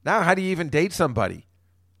 Now, how do you even date somebody?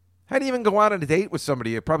 How do you even go out on a date with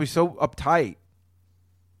somebody? You're probably so uptight.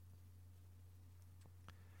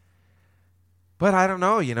 But I don't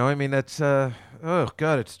know, that's, oh,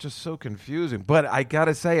 God, it's just so confusing. But I got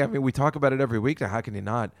to say, we talk about it every week now. How can you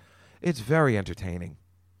not? It's very entertaining.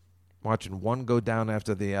 Watching one go down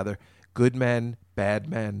after the other. Good men, bad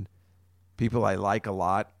men, people I like a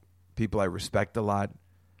lot, people I respect a lot.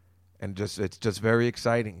 And it's just very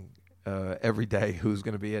exciting every day who's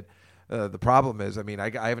going to be it. The problem is, I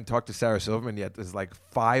haven't talked to Sarah Silverman yet. There's like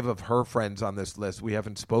 5 of her friends on this list. We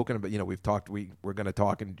haven't spoken, but we've talked. We're going to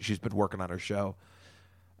talk, and she's been working on her show.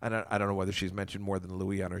 I don't know whether she's mentioned more than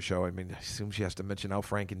Louis on her show. I assume she has to mention Al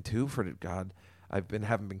Franken too. For God,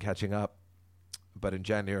 haven't been catching up. But in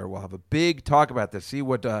January, we'll have a big talk about this. See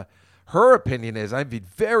what her opinion is. I'd be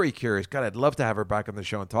very curious. God, I'd love to have her back on the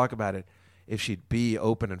show and talk about it if she'd be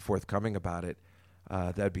open and forthcoming about it.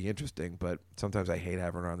 That'd be interesting, but sometimes I hate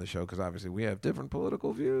having her on the show because obviously we have different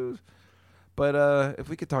political views. But if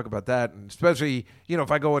we could talk about that, and especially,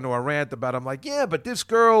 if I go into a rant about, I'm like, yeah, but this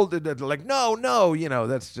girl, did like, no,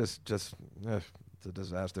 that's just it's a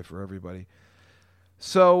disaster for everybody.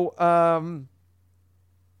 So, a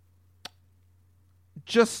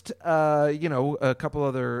couple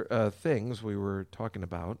other things we were talking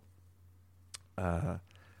about. God,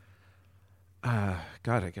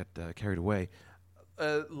 I got carried away.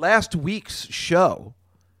 Last week's show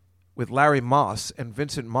with Larry Moss and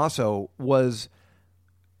Vincent Mosso was,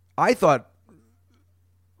 I thought,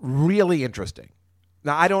 really interesting.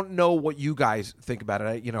 Now, I don't know what you guys think about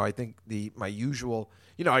it. I think my usual,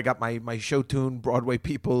 I got my show tune Broadway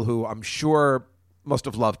people who I'm sure must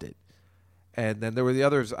have loved it. And then there were the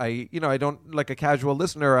others. I don't, like a casual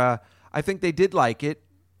listener, I think they did like it.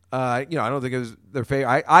 I don't think it was their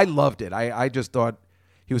favorite. I loved it. I just thought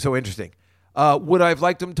he was so interesting. Would I have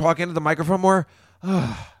liked him talk into the microphone more?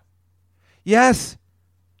 Yes.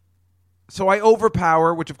 So I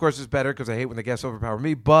overpower, which of course is better because I hate when the guests overpower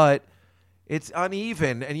me, but it's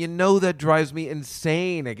uneven, and that drives me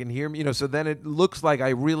insane. I can hear me, so then it looks like I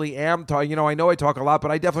really am talking. I know I talk a lot, but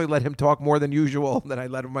I definitely let him talk more than usual. Then I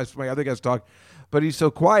let my other guests talk, but he's so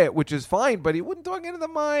quiet, which is fine, but he wouldn't talk into the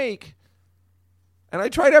mic. And I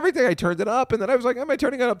tried everything. I turned it up, and then I was like, am I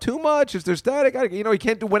turning it up too much? Is there static? He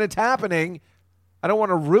can't do when it's happening. I don't want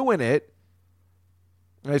to ruin it.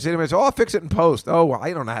 And I say to him, I'll fix it in post. Oh, well,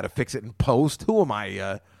 I don't know how to fix it in post. Who am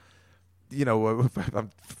I?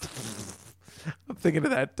 I'm thinking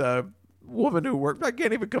of that woman who worked. I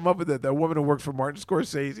can't even come up with it. That woman who worked for Martin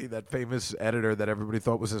Scorsese, that famous editor that everybody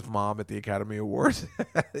thought was his mom at the Academy Awards.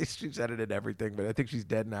 She's edited everything, but I think she's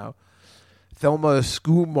dead now. Thelma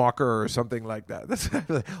Schoonmaker or something like that.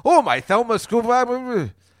 My Thelma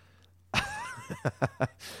Schoonmaker.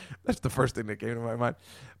 That's the first thing that came to my mind.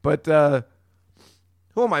 But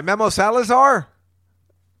who am I, Memo Salazar?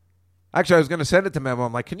 Actually, I was going to send it to Memo.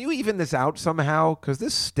 I'm like, can you even this out somehow? Because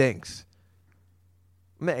this stinks.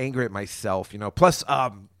 I'm angry at myself, Plus,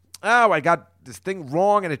 I got this thing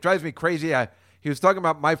wrong, and it drives me crazy. He was talking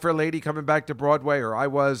about My Fair Lady coming back to Broadway, or I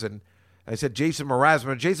was, and I said Jason Mraz.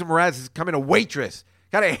 But Jason Mraz is coming a waitress.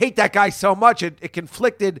 God, I hate that guy so much. It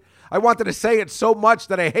conflicted. I wanted to say it so much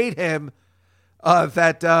that I hate him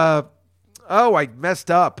that I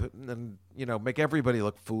messed up and, make everybody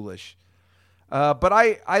look foolish. But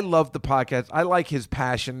I love the podcast. I like his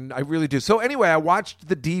passion. I really do. So anyway, I watched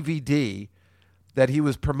the DVD that he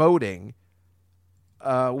was promoting,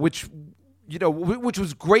 which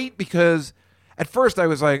was great because at first I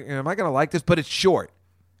was like, am I going to like this? But it's short.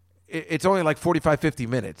 It's only like 45, 50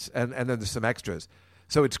 minutes, and then there's some extras.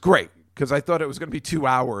 So it's great because I thought it was going to be 2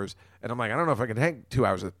 hours, and I'm like, I don't know if I can hang 2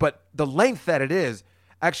 hours. But the length that it is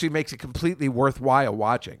actually makes it completely worthwhile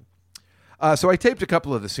watching. So I taped a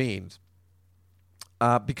couple of the scenes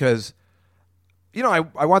because, I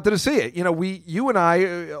wanted to see it. You and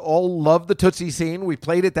I all love the Tootsie scene. We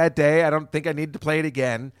played it that day. I don't think I need to play it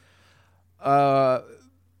again. But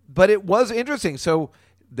it was interesting. So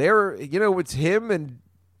there, it's him and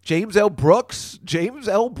James L. Brooks,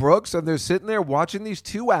 and they're sitting there watching these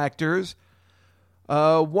two actors,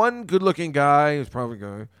 one good-looking guy who's probably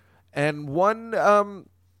going, and one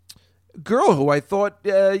girl who I thought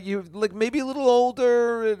you like maybe a little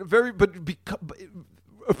older,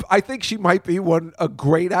 I think she might be a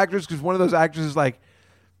great actress because one of those actresses is like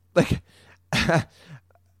how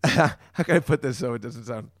can I put this so it doesn't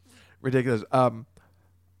sound ridiculous?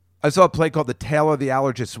 I saw a play called The Tale of the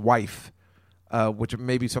Allergist's Wife, which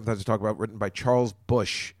maybe sometimes I talk about, written by Charles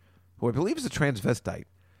Bush, who I believe is a transvestite.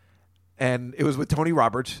 And it was with Tony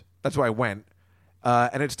Roberts. That's why I went.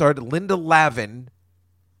 And it starred Linda Lavin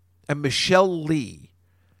and Michelle Lee.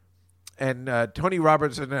 And Tony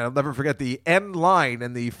Roberts, and I'll never forget the end line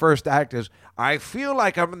in the first act is, I feel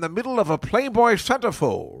like I'm in the middle of a Playboy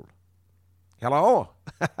centerfold. Hello?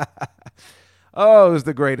 Oh, it was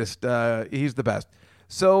the greatest. He's the best.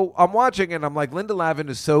 So I'm watching, and I'm like, Linda Lavin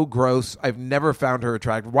is so gross. I've never found her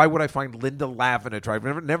attractive. Why would I find Linda Lavin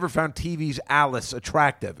attractive? I've never found TV's Alice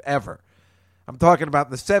attractive, ever. I'm talking about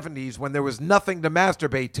in the 70s when there was nothing to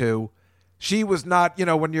masturbate to. She was not,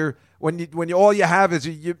 when all you have is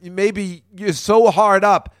you're so hard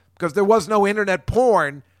up because there was no internet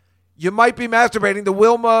porn. You might be masturbating to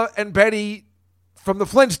Wilma and Betty from the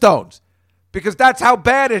Flintstones because that's how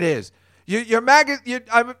bad it is.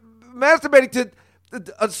 I'm masturbating to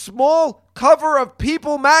a small cover of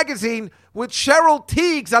People magazine with Cheryl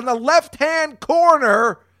Tiegs on the left-hand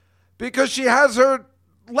corner because she has her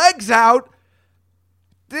legs out.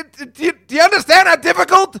 Do you understand how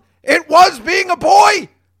difficult it was being a boy?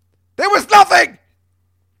 There was nothing.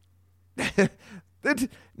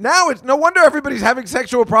 Now it's no wonder everybody's having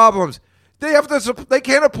sexual problems. They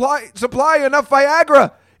can't supply enough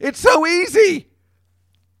Viagra. It's so easy.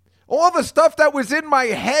 All the stuff that was in my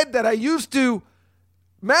head that I used to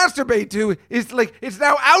masturbate to is like, it's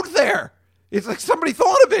now out there. It's like somebody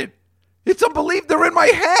thought of it. It's unbelievable. They're in my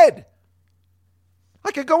head.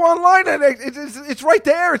 I could go online and it's right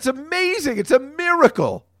there. It's amazing. It's a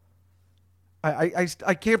miracle. I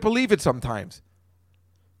can't believe it sometimes.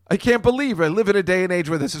 I can't believe I live in a day and age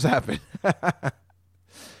where this has happened.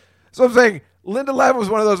 So I'm saying Linda Lavin was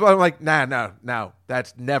one of those. I'm like, no,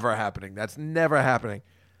 that's never happening. That's never happening.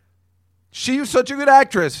 She was such a good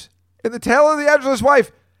actress. In The Tale of the Edgeless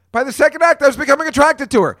Wife, by the second act, I was becoming attracted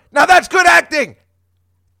to her. Now that's good acting.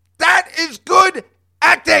 That is good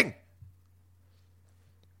acting.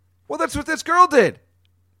 Well, that's what this girl did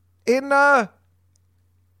in Larry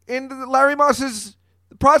Moss's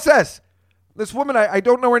Process. This woman, I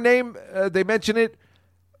don't know her name. They mention it.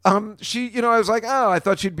 She, I was like, oh, I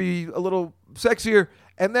thought she'd be a little sexier.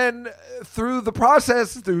 And then through the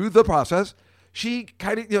process, she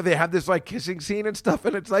kind of, they have this like kissing scene and stuff.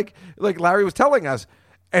 And it's like Larry was telling us,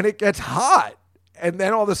 and it gets hot. And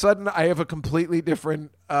then all of a sudden I have a completely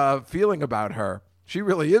different feeling about her. She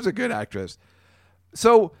really is a good actress.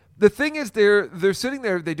 So the thing is, they're sitting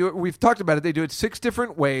there. They do it. We've talked about it. They do it 6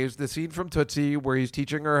 different ways. The scene from Tootsie where he's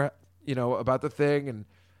teaching her, about the thing and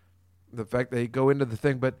the fact they go into the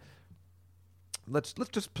thing. But let's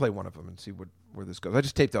just play one of them and see where this goes. I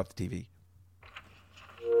just taped off the TV.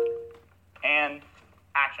 And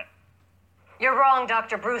action. You're wrong,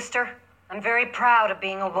 Dr. Brewster. I'm very proud of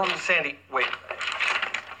being a woman. Sandy, wait.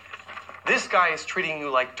 This guy is treating you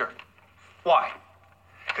like dirt. Why?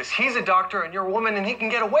 Because he's a doctor and you're a woman and he can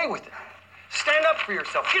get away with it. Stand up for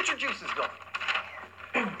yourself. Get your juices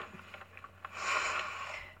going.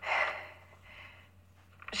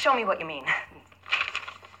 Show me what you mean.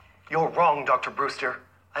 You're wrong, Dr. Brewster.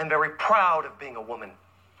 I'm very proud of being a woman.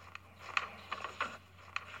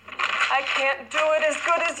 I can't do it as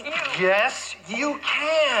good as you. Yes, you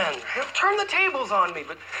can. Now, turn the tables on me,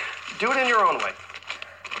 but do it in your own way.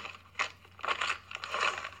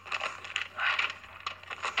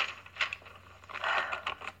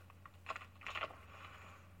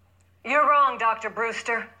 You're wrong, Dr.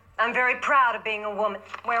 Brewster. I'm very proud of being a woman.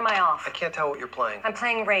 Where am I off? I can't tell what you're playing. I'm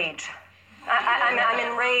playing Rage. I'm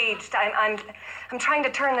enraged. I'm trying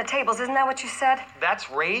to turn the tables. Isn't that what you said? That's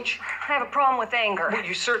rage? I have a problem with anger. Well,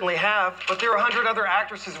 you certainly have, but there are 100 other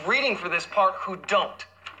actresses reading for this part who don't.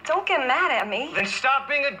 Don't get mad at me. Then stop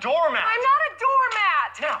being a doormat. I'm not a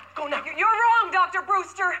doormat. Now, go now. You're wrong, Dr.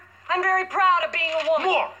 Brewster. I'm very proud of being a woman.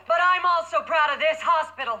 More. But I'm also proud of this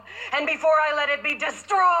hospital. And before I let it be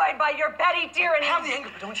destroyed by your petty tyranny, Have the anger,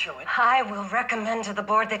 but don't show it. I will recommend to the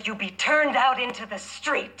board that you be turned out into the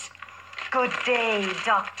street. Good day,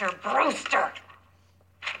 Dr. Brewster.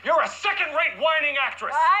 You're a second-rate whining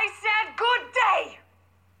actress. I said good day.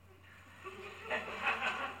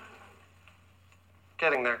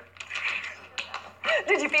 Getting there.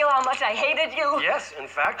 Did you feel how much I hated you? Yes, in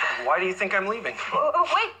fact. Why do you think I'm leaving?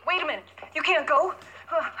 Wait a minute. You can't go.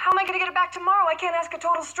 How am I going to get it back tomorrow? I can't ask a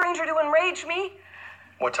total stranger to enrage me.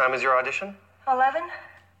 What time is your audition? 11?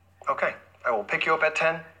 Okay. I will pick you up at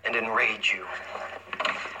 10 and enrage you.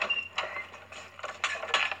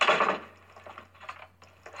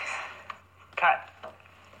 Cut.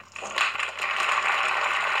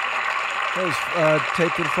 That was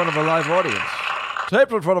taped in front of a live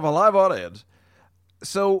audience.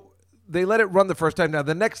 So they let it run the first time. Now,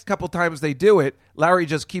 the next couple times they do it, Larry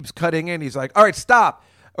just keeps cutting in. He's like, all right, stop.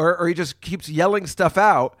 Or he just keeps yelling stuff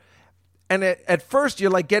out. And at first, you're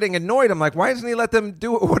like getting annoyed. I'm like, why doesn't he let them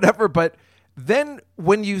do it or whatever? But then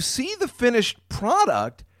when you see the finished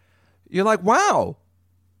product, you're like, wow.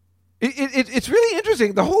 It's really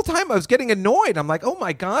interesting. The whole time I was getting annoyed. I'm like, oh,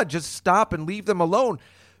 my God, just stop and leave them alone.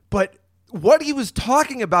 But what he was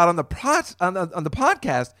talking about on the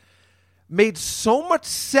podcast made so much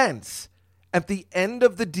sense at the end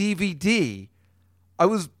of the DVD. I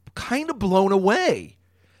was kind of blown away.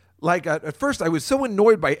 Like at first I was so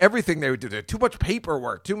annoyed by everything they would do. There's too much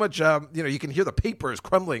paperwork, too much, you can hear the papers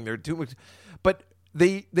crumbling. There's too much, but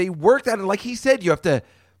they worked at it. Like he said, you have to,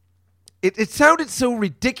 it sounded so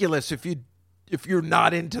ridiculous if you're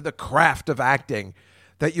not into the craft of acting,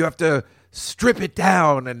 that you have to strip it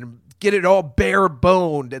down and get it all bare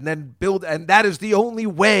boned and then build, and that is the only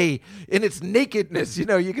way in its nakedness.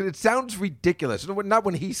 It sounds ridiculous. Not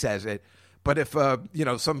when he says it, but if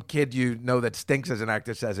some kid that stinks as an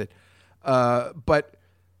actor says it. But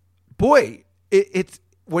boy,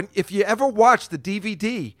 if you ever watch the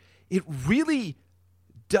DVD, it really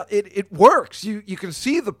it works. You can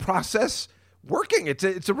see the process working. It's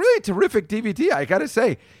a really terrific DVD. I got to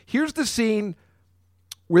say. Here's the scene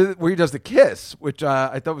where he does the kiss, which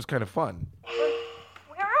I thought was kind of fun.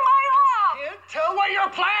 Where am I off? Can't tell what you're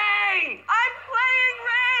playing! I'm playing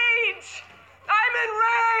Rage! I'm in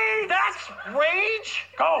Rage! That's rage?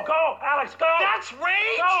 Go, Alex, go! That's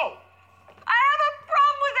rage? Go! I have a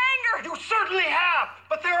problem with anger! You certainly have,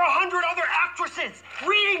 but there are 100 other actresses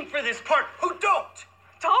reading for this part who don't.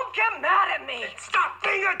 Don't get mad at me! Stop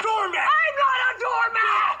being a doormat! I'm not a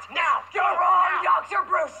doormat! Now! You're wrong, Dr.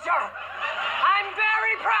 Brewster! I'm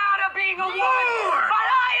very proud of being a woman, More! but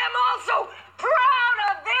I am also proud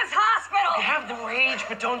of this hospital! You have the rage,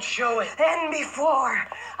 but don't show it. And before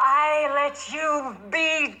I let you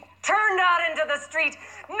be turned out into the street,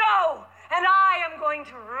 no! And I am going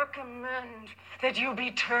to recommend that you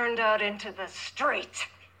be turned out into the street.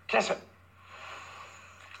 Kiss it.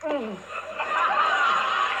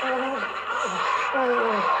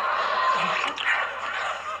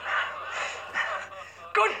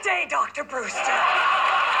 Good day, Dr. Brewster. You're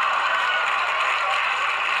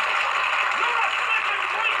a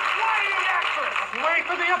second-rate whining actress! Wait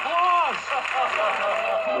for the applause!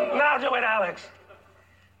 Now do it, Alex.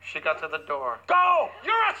 She got to the door. Go!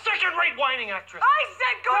 You're a second-rate whining actress! I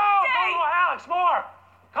said good Go, day! more, Alex, more!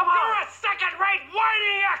 Come on! You're a second-rate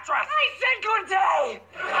whining actress! I said good day!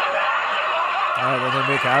 All right, then they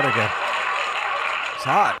make out again. It's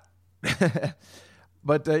hot.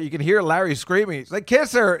 But you can hear Larry screaming. He's like,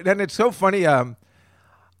 kiss her. And it's so funny.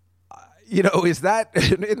 Is that,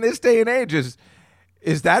 in this day and age, is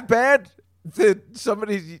that bad? That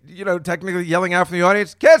somebody's, technically yelling out from the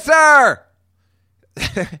audience, kiss her!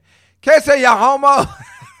 Kiss her, you homo!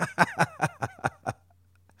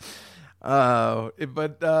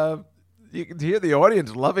 But you can hear the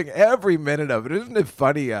audience loving every minute of it. Isn't it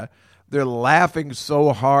funny? They're laughing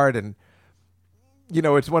so hard, and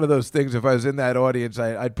it's one of those things. If I was in that audience,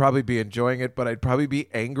 I'd probably be enjoying it, but I'd probably be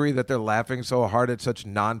angry that they're laughing so hard at such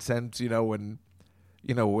nonsense. When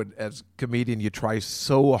as a comedian you try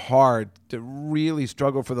so hard to really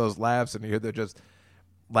struggle for those laughs, and here they're just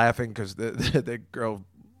laughing because the girl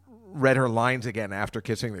read her lines again after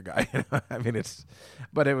kissing the guy. I mean, it's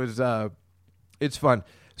fun.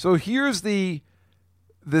 So here's the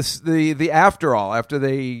after all. After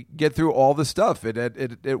they get through all the stuff,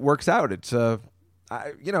 it works out. It's at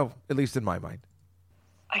least in my mind.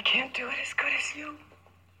 I can't do it as good as you.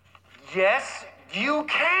 Yes, you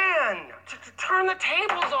can! Turn the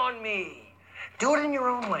tables on me! Do it in your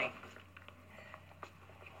own way.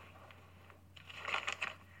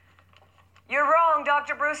 You're wrong,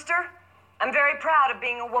 Dr. Brewster. I'm very proud of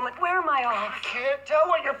being a woman. Where am I off? I can't tell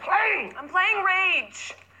what you're playing! I'm playing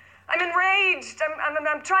Rage. I'm enraged.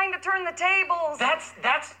 I'm trying to turn the tables.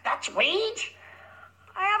 That's rage?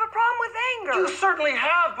 I have a problem with anger. You certainly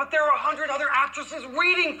have, but there are 100 other actresses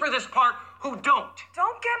reading for this part who don't.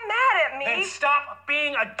 Don't get mad at me. Then stop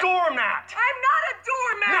being a doormat! I'm not a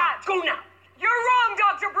doormat. Now, go now! You're wrong,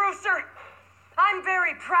 Dr. Brewster. I'm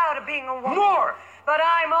very proud of being a woman. More! But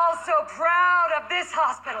I'm also proud of this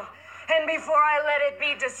hospital. And before I let it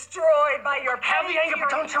be destroyed by your Have the anger, but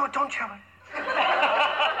don't show it, don't show it.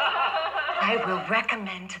 I will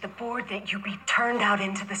recommend to the board that you be turned out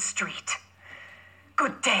into the street.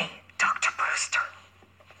 Good day, Dr. Brewster.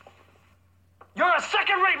 You're a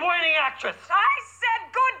second-rate whining actress! I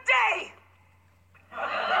said good day!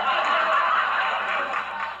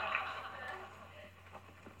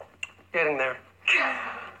 Getting there.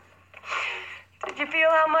 Did you feel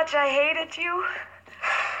how much I hated you?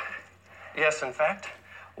 Yes, in fact.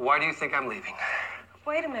 Why do you think I'm leaving?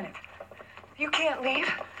 Wait a minute. You can't leave.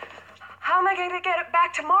 How am I going to get it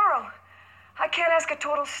back tomorrow? I can't ask a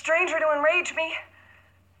total stranger to enrage me.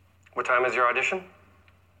 What time is your audition?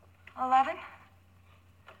 11?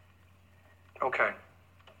 Okay.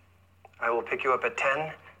 I will pick you up at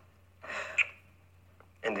 10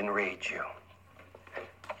 and enrage you.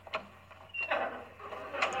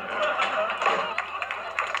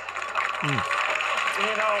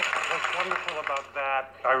 What's wonderful about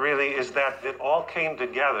that, is that it all came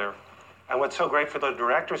together. And what's so great for the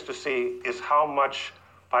directors to see is how much,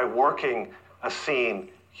 by working a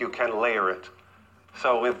scene, you can layer it.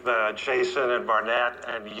 So with Jason and Barnett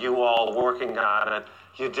and you all working on it,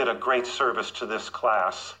 you did a great service to this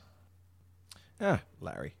class.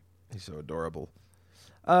 Larry. He's so adorable.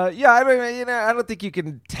 I don't think you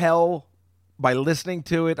can tell by listening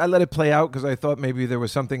to it. I let it play out because I thought maybe there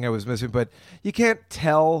was something I was missing, but you can't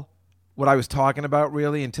tell what I was talking about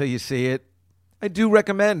really until you see it. I do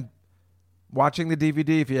recommend watching the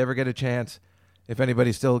DVD if you ever get a chance. If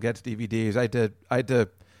anybody still gets DVDs, I had to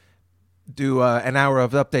do an hour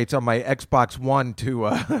of updates on my Xbox One to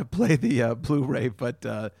play the Blu-ray, but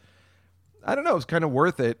I don't know. It's kind of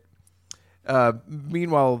worth it.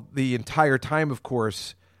 Meanwhile, the entire time, of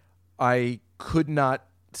course, I could not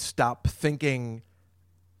stop thinking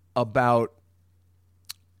about,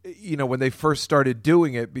 when they first started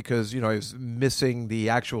doing it, because, I was missing the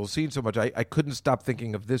actual scene so much. I couldn't stop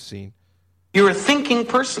thinking of this scene. You're a thinking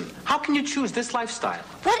person. How can you choose this lifestyle?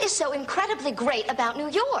 What is so incredibly great about New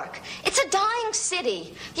York? It's a dying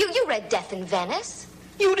city. You read Death in Venice.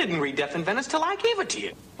 You didn't read Death in Venice till I gave it to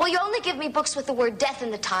you. Well, you only give me books with the word death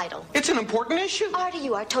in the title. It's an important issue. Artie,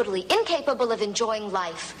 you are totally incapable of enjoying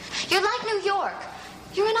life. You're like New York.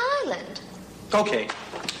 You're an island. Okay.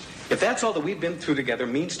 If that's all that we've been through together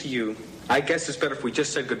means to you, I guess it's better if we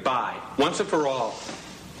just said goodbye, once and for all.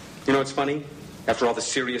 You know what's funny? After all the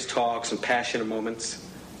serious talks and passionate moments,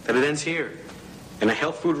 that it ends here, in a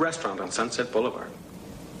health food restaurant on Sunset Boulevard.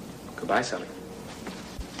 Goodbye, Sally.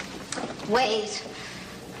 Wait.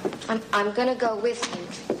 I'm gonna go with you.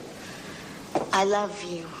 I love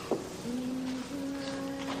you.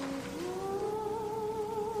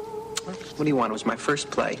 What do you want? It was my first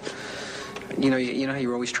play. You know how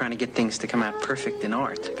you're always trying to get things to come out perfect in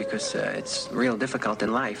art, because it's real difficult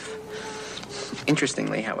in life.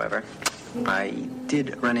 Interestingly, however, I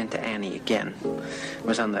did run into Annie again. It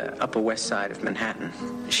was on the Upper West Side of Manhattan.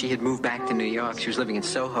 She had moved back to New York. She was living in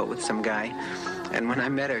Soho with some guy. And when I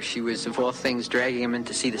met her, she was, of all things, dragging him in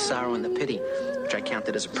to see The Sorrow and the Pity, which I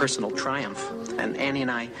counted as a personal triumph. And Annie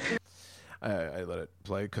and I let it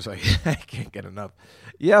play because I can't get enough.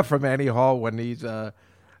 Yeah, from Annie Hall when he's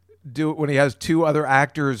when he has two other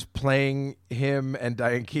actors playing him and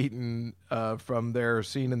Diane Keaton from their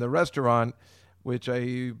scene in the restaurant, which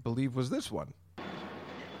I believe was this one. You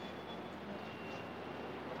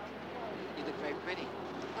look very pretty.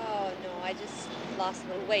 Oh, no, I just lost a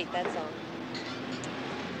little weight, that's all.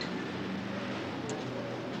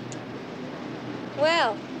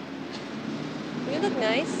 Well, you look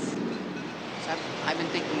nice. So I've been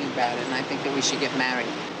thinking about it, and I think that we should get married.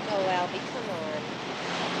 Oh, Albie, come on.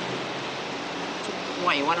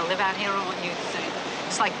 Why, you want to live out here?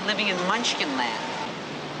 It's like living in Munchkin land.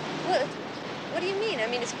 What do you mean? I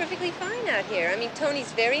mean, it's perfectly fine out here. I mean,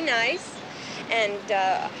 Tony's very nice, and,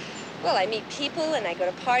 well, I meet people, and I go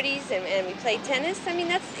to parties, and we play tennis. I mean,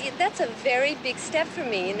 that's a very big step for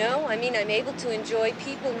me, you know? I mean, I'm able to enjoy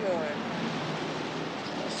people more.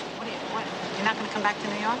 What? You're not going to come back to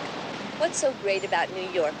New York? What's so great about New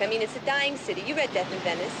York? I mean, it's a dying city. You read Death in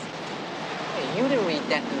Venice. Hey, you didn't read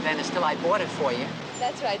Death in Venice till I bought it for you.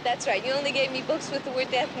 That's right. You only gave me books with the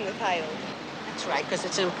word death in the title. That's right, because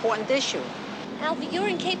it's an important issue. Albie, you're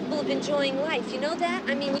incapable of enjoying life. You know that?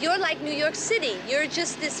 I mean, you're like New York City. You're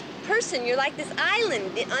just this person. You're like this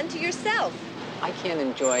island unto yourself. I can't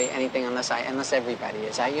enjoy anything unless everybody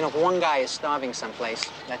is. If one guy is starving someplace,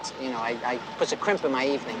 that's, I puts a crimp in my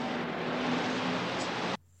evening.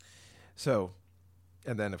 So,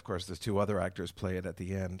 and then, of course, there's two other actors play it at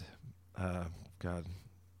the end. God,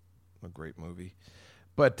 a great movie.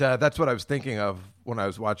 But that's what I was thinking of when I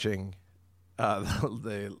was watching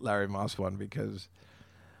the Larry Moss one, because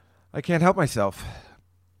I can't help myself.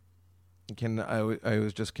 I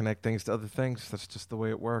always just connect things to other things. That's just the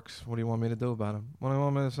way it works. What do you want me to do about them? What do you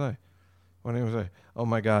want me to say? What do you want to say? Oh,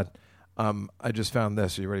 my God. I just found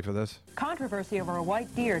this. Are you ready for this? Controversy over a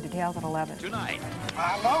white deer details at 11. Tonight,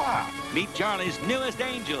 Aloha! meet Charlie's newest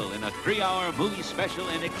angel in a 3-hour movie special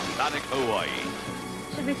in exotic Hawaii.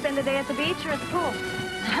 Should we spend the day at the beach or at the pool?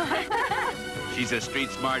 She's a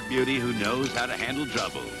street-smart beauty who knows how to handle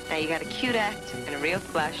trouble. Now, you got a cute act and a real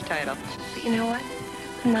splash title. But you know what?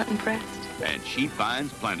 I'm not impressed. And she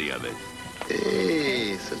finds plenty of it.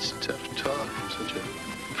 Hey, such tough talk from such a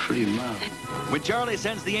pretty mouth. When Charlie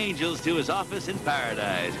sends the angels to his office in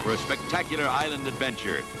paradise for a spectacular island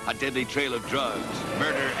adventure, a deadly trail of drugs,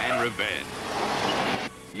 murder, and revenge.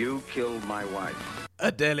 You killed my wife.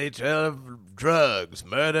 A deadly trail of drugs,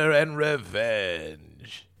 murder, and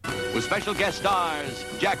revenge. With special guest stars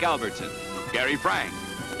Jack Albertson, Gary Frank,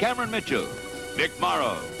 Cameron Mitchell, Vic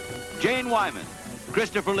Morrow, Jane Wyman,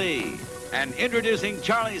 Christopher Lee, and introducing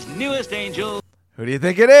Charlie's newest angel. Who do you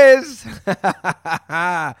think it is?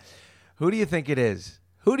 Who do you think it is?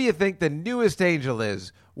 Who do you think the newest angel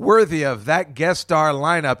is? Worthy of that guest star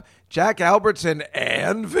lineup, Jack Albertson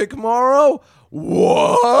and Vic Morrow?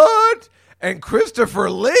 What? And Christopher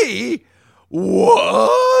Lee?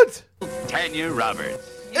 What? Tanya Roberts.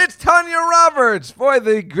 It's Tanya Roberts. Boy,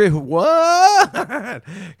 what?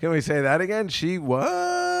 Can we say that again? She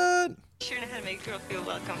what? Sure know how to make a girl feel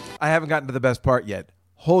welcome. I haven't gotten to the best part yet.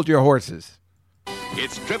 Hold your horses.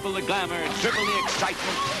 It's triple the glamour, triple the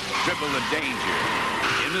excitement, triple the danger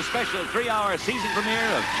in the special 3-hour season premiere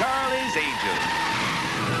of Charlie's Angels.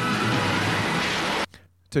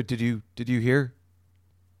 So did you hear?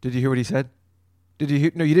 Did you hear what he said? Did you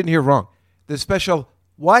hear? No, you didn't hear wrong. The special,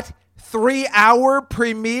 what? 3-hour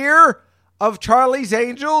premiere of Charlie's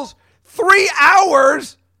Angels? 3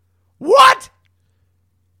 hours? What?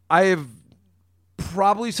 I have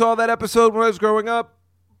probably saw that episode when I was growing up,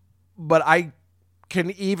 but I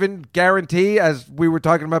can even guarantee, as we were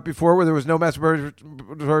talking about before, where there was no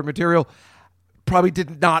masturbatory material, probably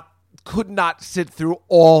could not sit through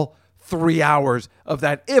all 3 hours of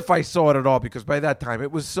that if I saw it at all, because by that time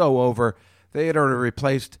it was so over. They had already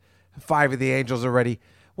replaced 5 of the Angels already.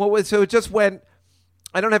 Well, so it just went.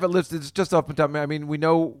 I don't have it listed. It's just off the top. I mean, we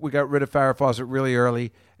know we got rid of Farrah Fawcett really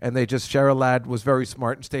early, and Cheryl Ladd was very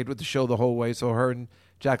smart and stayed with the show the whole way. So her and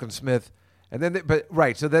Jacqueline Smith, and then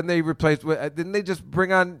so then they replaced. Didn't they just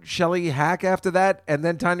bring on Shelley Hack after that, and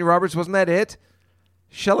then Tanya Roberts? Wasn't that it?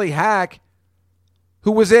 Shelley Hack,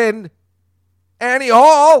 who was in Annie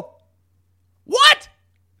Hall. What?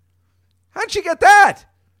 How'd she get that?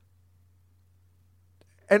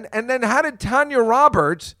 And then how did Tanya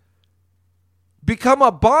Roberts become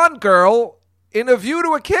a Bond girl in A View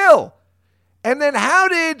to a Kill? And then how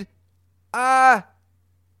did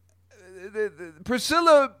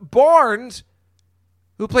Priscilla Barnes,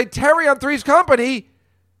 who played Terry on Three's Company,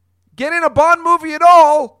 get in a Bond movie at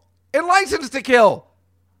all in License to Kill?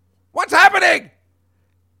 What's happening?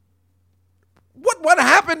 What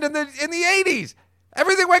happened in the 80s?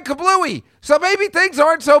 Everything went kablooey. So maybe things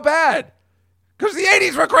aren't so bad. Because the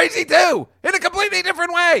 80s were crazy too, in a completely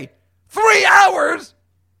different way. 3 hours?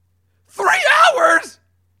 3 hours?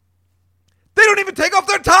 They don't even take off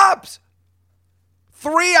their tops.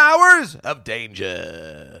 3 hours of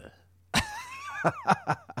danger.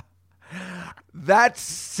 That's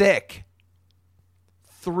sick.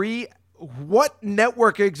 What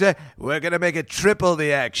network we're going to make it triple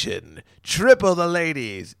the action, triple the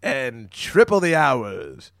ladies, and triple the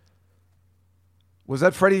hours. Was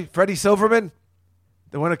that Freddie Silverman?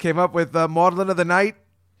 The one who came up with Maudlin of the Night?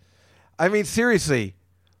 I mean, seriously,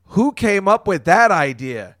 who came up with that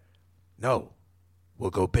idea? No, we'll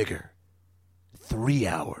go bigger. 3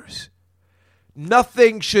 hours.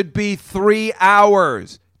 Nothing should be 3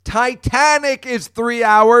 hours. Titanic is 3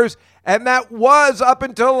 hours, and that was, up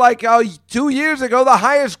until 2 years ago, the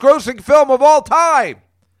highest grossing film of all time.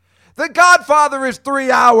 The Godfather is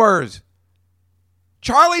 3 hours.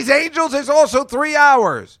 Charlie's Angels is also 3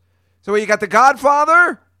 hours. So you got The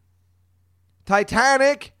Godfather,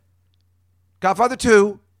 Titanic, Godfather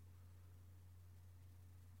 2,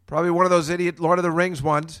 probably one of those idiot Lord of the Rings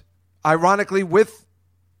ones, ironically with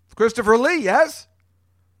Christopher Lee, yes?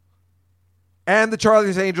 And the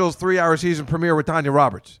Charlie's Angels 3-hour season premiere with Tanya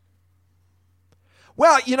Roberts.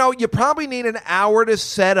 Well, you probably need an hour to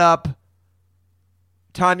set up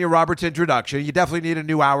Tanya Roberts' introduction. You definitely need a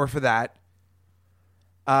new hour for that.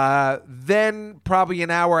 Then probably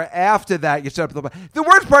an hour after that, you set up the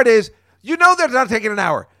worst part is, they're not taking an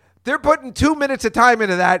hour. They're putting 2 minutes of time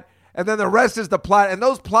into that, and then the rest is the plot. And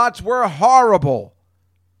those plots were horrible.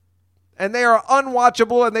 And they are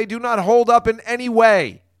unwatchable, and they do not hold up in any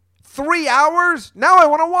way. 3 hours? Now I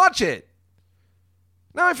want to watch it.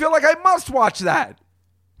 Now I feel like I must watch that.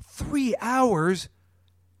 3 hours?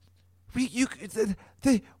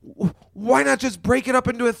 Why not just break it up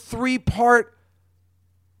into a 3-part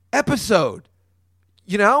episode?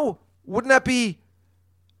 Wouldn't that be...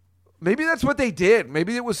 Maybe that's what they did.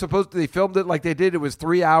 Maybe it was they filmed it like they did. It was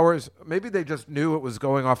 3 hours. Maybe they just knew it was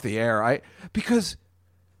going off the air. Because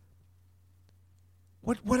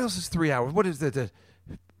what else is 3 hours? What is the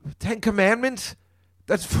 10 Commandments?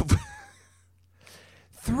 That's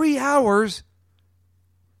 3 hours.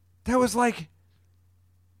 That was like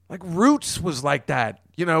Roots was like that.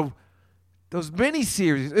 Those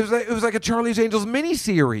miniseries. It was like a Charlie's Angels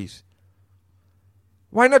miniseries.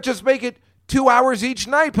 Why not just make it 2 hours each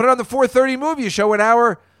night? Put it on the 4:30 movie. Show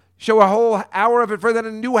a whole hour of it for then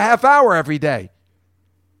a new half hour every day.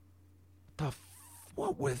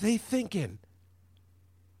 What were they thinking?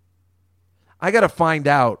 I got to find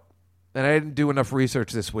out. And I didn't do enough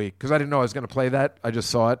research this week because I didn't know I was going to play that. I just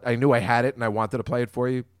saw it. I knew I had it and I wanted to play it for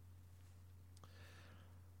you.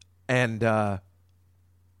 And I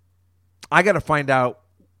got to find out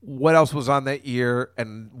what else was on that year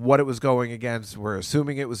and what it was going against. We're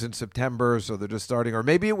assuming it was in September, so they're just starting. Or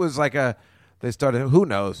maybe it was they started, who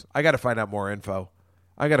knows? I got to find out more info.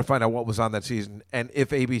 I got to find out what was on that season and if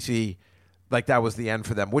ABC, that was the end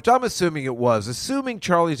for them, which I'm assuming it was. Assuming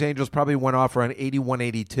Charlie's Angels probably went off around 81,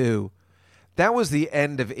 82. That was the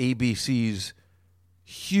end of ABC's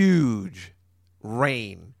huge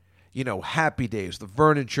reign. Happy Days, The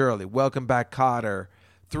Vernon Shirley, Welcome Back, Kotter,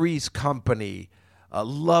 Three's Company,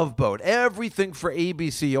 Love Boat, everything for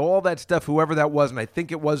ABC, all that stuff, whoever that was, and I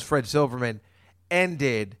think it was Fred Silverman,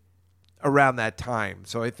 ended around that time.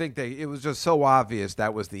 So I think it was just so obvious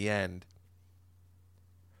that was the end.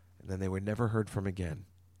 And then they were never heard from again.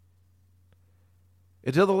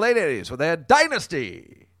 Until the late 80s, when they had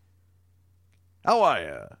Dynasty. How are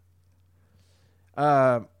you?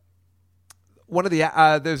 One of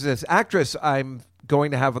the there's this actress I'm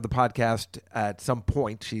going to have on the podcast at some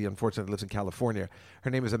point. She unfortunately lives in California. Her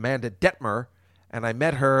name is Amanda Detmer, and I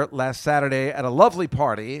met her last Saturday at a lovely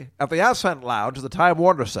party at the Ascent Lounge at the Time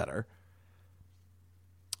Warner Center.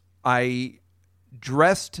 I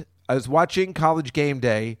was watching College Game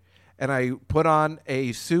Day, and I put on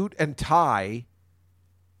a suit and tie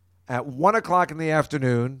at 1 o'clock in the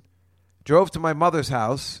afternoon, drove to my mother's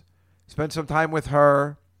house, spent some time with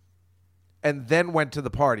her, and then went to the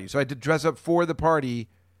party. So I did dress up for the party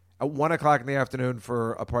at 1 o'clock in the afternoon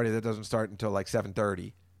for a party that doesn't start until like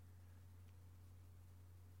 7:30.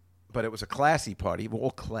 But it was a classy party,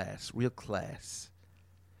 all class, real class.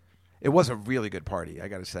 It was a really good party, I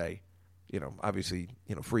got to say. Obviously,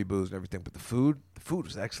 free booze and everything, but the food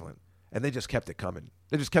was excellent. And they just kept it coming.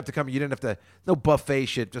 You didn't have to, no buffet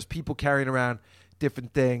shit, just people carrying around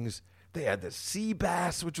different things. They had the sea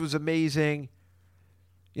bass, which was amazing.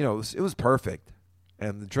 It was perfect.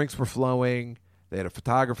 And the drinks were flowing. They had a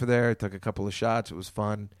photographer there, took a couple of shots. It was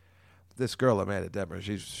fun. This girl, Amanda Detmer,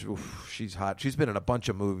 she's hot. She's been in a bunch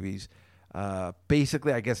of movies.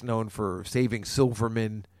 Basically, I guess known for Saving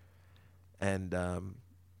Silverman. And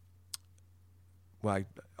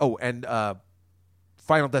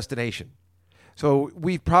Final Destination. So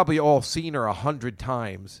we've probably all seen her 100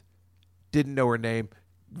 times. Didn't know her name.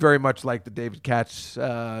 Very much like the David Katz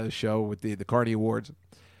show with the Carney Awards.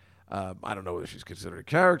 I don't know whether she's considered a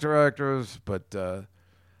character actress, but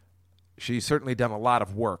she's certainly done a lot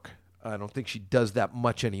of work. I don't think she does that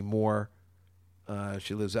much anymore.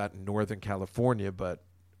 She lives out in Northern California, but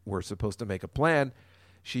we're supposed to make a plan.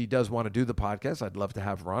 She does want to do the podcast. I'd love to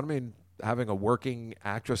have her on. I mean, having a working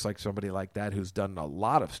actress like somebody like that who's done a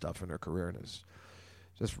lot of stuff in her career and is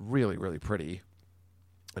just really, really pretty.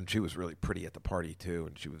 And she was really pretty at the party, too.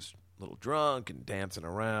 And she was a little drunk and dancing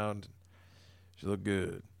around. She looked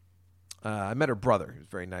good. I met her brother. He was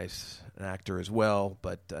very nice, an actor as well,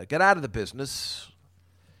 but got out of the business.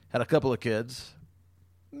 Had a couple of kids.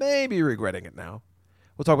 Maybe regretting it now.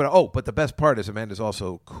 We'll talk about it. But the best part is Amanda's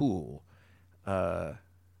also cool.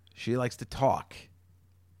 She likes to talk,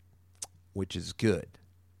 which is good.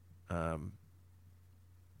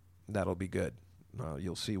 That'll be good.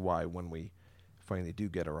 You'll see why when we finally do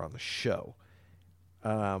get her on the show.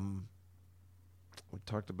 We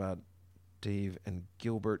talked about Dave and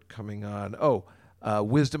Gilbert coming on.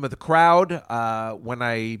 Wisdom of the Crowd. When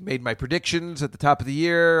I made my predictions at the top of the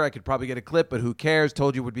year, I could probably get a clip, but who cares?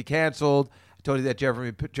 Told you it would be canceled. I told you that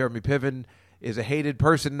Jeremy Piven is a hated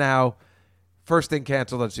person now. First thing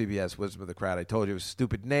canceled on CBS, Wisdom of the Crowd. I told you it was a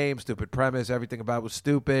stupid name, stupid premise. Everything about it was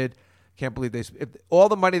stupid. Can't believe all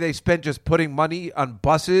the money they spent just putting money on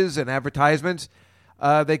buses and advertisements,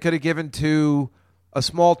 they could have given to a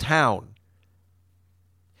small town.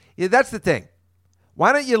 Yeah, that's the thing.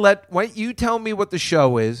 Why don't you tell me what the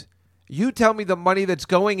show is? You tell me the money that's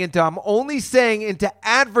going into, I'm only saying into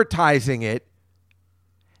advertising it.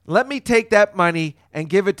 Let me take that money and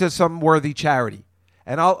give it to some worthy charity.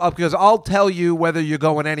 And because I'll tell you whether you're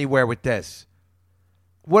going anywhere with this.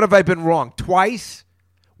 What have I been wrong? Twice?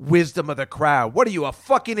 Wisdom of the Crowd. What are you, a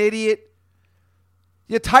fucking idiot?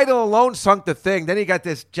 Your title alone sunk the thing. Then you got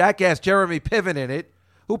this jackass Jeremy Piven in it,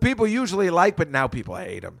 who people usually like, but now people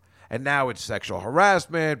hate him. And now it's sexual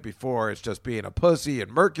harassment. Before it's just being a pussy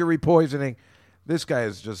and mercury poisoning. This guy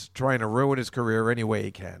is just trying to ruin his career any way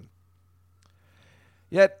he can.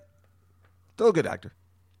 Yet, still a good actor.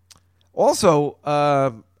 Also,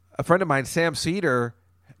 a friend of mine, Sam Cedar,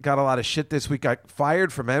 got a lot of shit this week. Got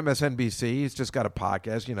fired from MSNBC. He's just got a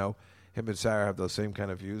podcast. Him and Sarah have those same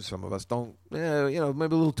kind of views. Some of us don't. Maybe a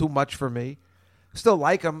little too much for me. Still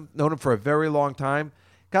like him. Known him for a very long time.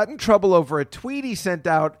 Got in trouble over a tweet he sent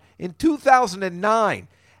out in 2009.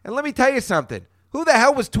 And let me tell you something. Who the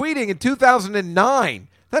hell was tweeting in 2009?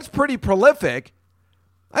 That's pretty prolific.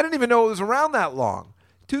 I didn't even know it was around that long.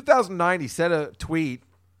 2009, he sent a tweet,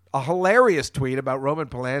 a hilarious tweet about Roman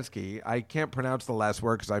Polanski. I can't pronounce the last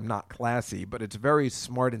word because I'm not classy, but it's a very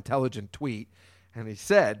smart, intelligent tweet. And he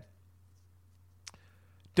said,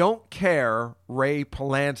 "Don't care, Ray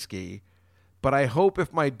Polanski, but I hope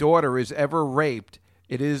if my daughter is ever raped,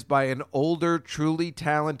 it is by an older, truly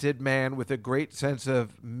talented man with a great sense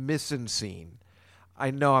of mise-en-scene.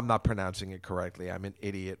 I know I'm not pronouncing it correctly. I'm an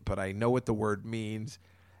idiot, but I know what the word means,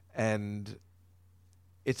 and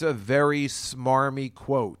it's a very smarmy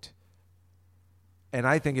quote, and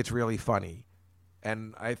I think it's really funny.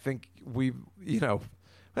 And I think if you're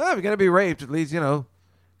going to be raped, at least, the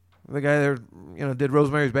guy there, did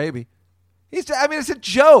Rosemary's Baby. It's a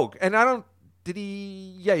joke. And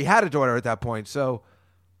he had a daughter at that point. So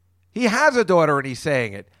he has a daughter and he's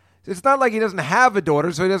saying it. It's not like he doesn't have a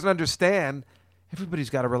daughter, so he doesn't understand.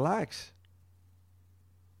 Everybody's got to relax.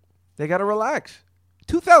 They got to relax.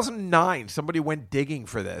 2009, somebody went digging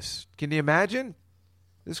for this. Can you imagine?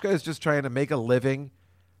 This guy's just trying to make a living.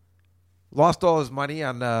 Lost all his money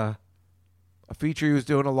on a feature he was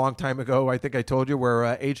doing a long time ago. I think I told you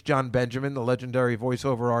where H. John Benjamin, the legendary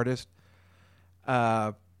voiceover artist,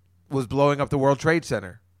 was blowing up the World Trade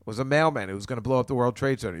Center. Was a mailman who was going to blow up the World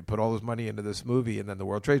Trade Center. He put all his money into this movie, and then the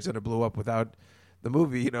World Trade Center blew up without the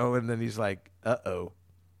movie, and then he's like, uh-oh.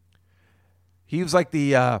 He was like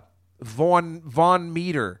the Von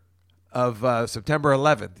Meter of September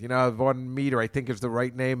 11th. Von Meter, I think, is the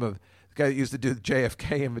right name of the guy that used to do the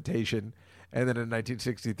JFK invitation. And then in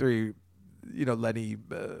 1963,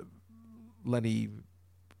 Lenny,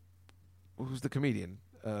 who's the comedian?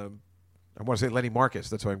 I want to say Lenny Marcus.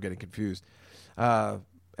 That's why I'm getting confused.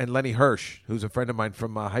 And Lenny Hirsch, who's a friend of mine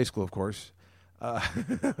from high school, of course.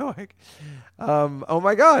 Oh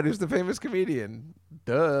my God, who's the famous comedian?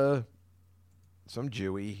 Duh. Some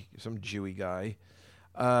Jewy guy.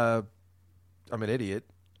 I'm an idiot.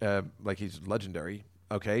 Like he's legendary.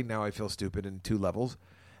 Okay, now I feel stupid in 2 levels.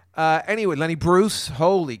 Anyway, Lenny Bruce,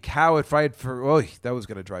 holy cow, that was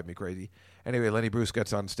going to drive me crazy. Anyway, Lenny Bruce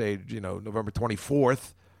gets on stage, November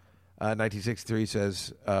 24th, 1963,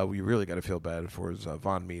 says, we really got to feel bad for his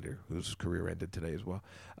Von Meter, whose career ended today as well,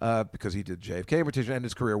 because he did JFK invitation, and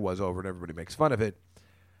his career was over, and everybody makes fun of it.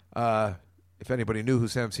 If anybody knew who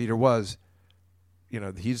Sam Cedar was,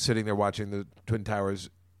 he's sitting there watching the Twin Towers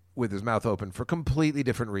with his mouth open for a completely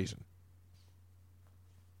different reason.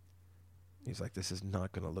 He's like, this is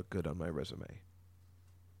not going to look good on my resume.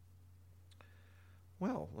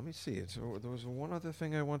 Well, let me see. So there was one other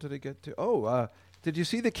thing I wanted to get to. Did you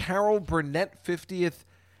see the Carol Burnett 50th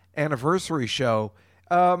anniversary show?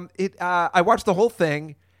 I watched the whole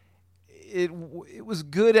thing. It was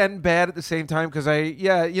good and bad at the same time because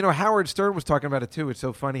Howard Stern was talking about it too. It's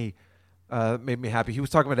so funny. Made me happy. He was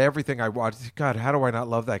talking about everything I watched. God, how do I not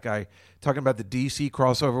love that guy? Talking about the DC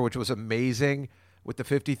crossover, which was amazing, with the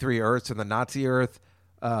 53 Earths and the Nazi Earth,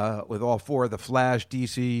 with all 4 of the Flash,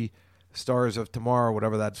 DC, Stars of Tomorrow,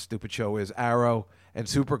 whatever that stupid show is, Arrow, and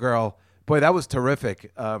Supergirl. Boy, that was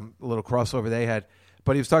terrific, a little crossover they had.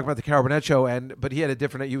 But he was talking about the Carol Burnett show, but he had a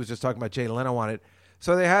different, he was just talking about Jay Leno on it.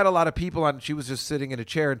 So they had a lot of people on. She was just sitting in a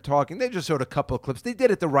chair and talking. They just showed a couple of clips. They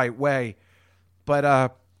did it the right way.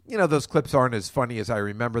 But, those clips aren't as funny as I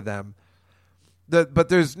remember them. But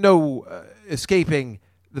there's no escaping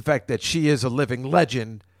the fact that she is a living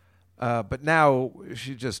legend, but now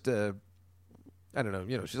she just, I don't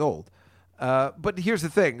know, she's old. But here's the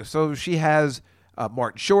thing. So she has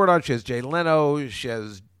Martin Short on, she has Jay Leno, she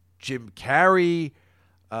has Jim Carrey,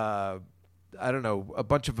 I don't know, a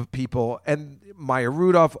bunch of people, and Maya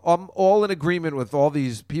Rudolph, all in agreement with all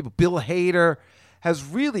these people. Bill Hader has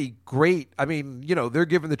really great, they're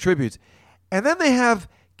giving the tributes. And then they have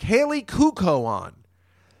Kaylee Kuko on.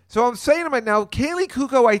 So I'm saying to myself now, Kaylee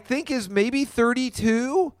Kuko, I think, is maybe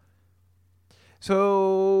 32.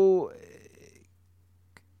 So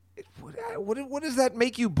what does that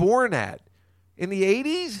make you born at? In the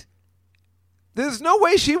 80s? There's no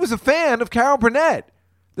way she was a fan of Carol Burnett.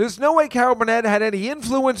 There's no way Carol Burnett had any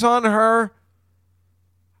influence on her.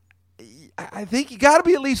 I think you got to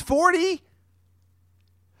be at least 40.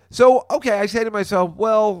 So, okay, I say to myself,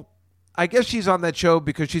 well, I guess she's on that show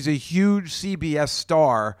because she's a huge CBS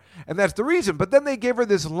star, and that's the reason. But then they give her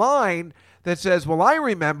this line that says, well, I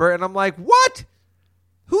remember, and I'm like, what?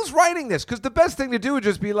 Who's writing this? Because the best thing to do would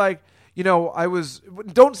just be like,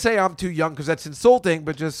 don't say I'm too young because that's insulting,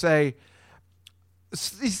 but just say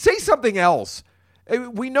something else.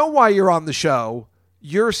 We know why you're on the show.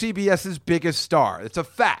 You're CBS's biggest star. It's a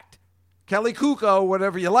fact. Kelly Kuko,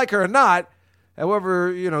 whatever you like her or not,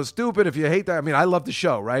 however, stupid if you hate that. I love the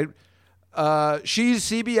show, right? She's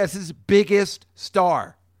CBS's biggest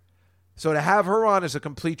star. So to have her on is a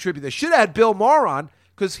complete tribute. They should have had Bill Maher on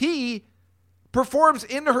because he performs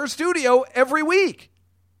in her studio every week.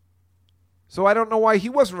 So I don't know why he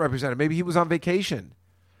wasn't represented. Maybe he was on vacation.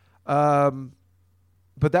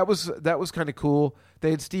 But that was kind of cool.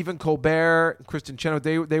 They had Stephen Colbert, Kristen Chenoweth.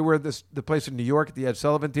 They were the place in New York at the Ed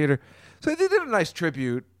Sullivan Theater. So they did a nice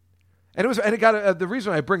tribute. And it got the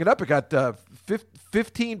reason I bring it up, it got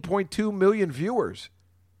 15.2 million viewers,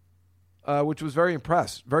 which was very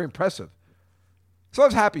impressive. So I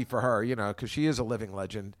was happy for her, because she is a living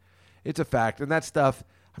legend. It's a fact. And that stuff,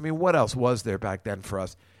 I mean, what else was there back then for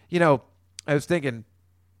us? I was thinking,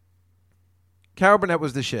 Carol Burnett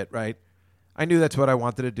was the shit, right? I knew that's what I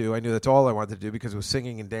wanted to do. I knew that's all I wanted to do because it was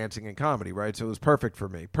singing and dancing and comedy, right? So it was perfect for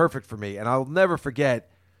me. And I'll never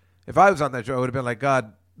forget, if I was on that show, I would have been like,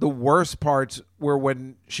 God, the worst parts were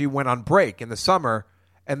when she went on break in the summer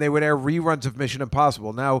and they would air reruns of Mission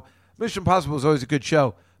Impossible. Now, Mission Impossible was always a good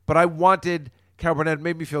show, but I wanted Carol Burnett. It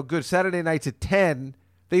made me feel good. Saturday nights at 10,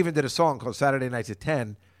 they even did a song called Saturday Nights at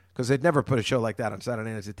 10 because they'd never put a show like that on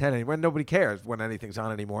Saturday Nights at 10 anymore. Nobody cares when anything's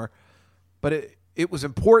on anymore. But it was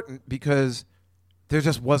important because there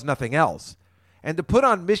just was nothing else. And to put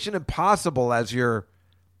on Mission Impossible as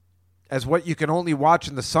what you can only watch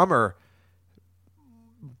in the summer,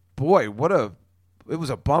 boy, it was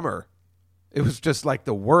a bummer. It was just like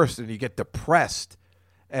the worst, and you get depressed.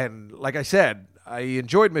 And like I said, I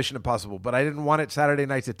enjoyed Mission Impossible, but I didn't want it Saturday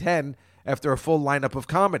nights at 10 after a full lineup of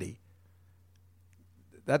comedy.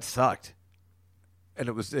 That sucked. And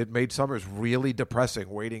it made summers really depressing,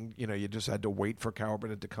 waiting, you just had to wait for Carol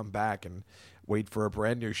Burnett to come back and wait for a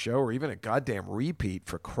brand new show or even a goddamn repeat,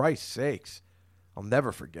 for Christ's sakes. I'll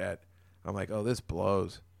never forget. I'm like, oh, this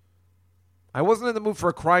blows. I wasn't in the mood for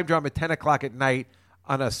a crime drama at 10 o'clock at night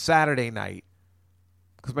on a Saturday night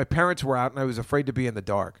because my parents were out and I was afraid to be in the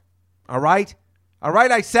dark. All right? All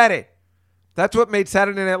right, I said it. That's what made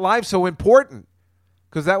Saturday Night Live so important,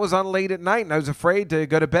 because that was on late at night and I was afraid to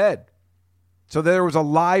go to bed. So there was a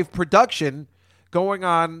live production going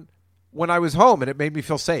on when I was home, and it made me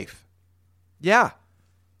feel safe. Yeah,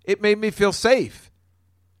 it made me feel safe.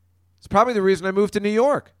 It's probably the reason I moved to New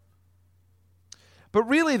York. But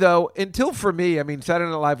really, though, until for me, I mean, Saturday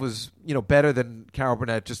Night Live was, better than Carol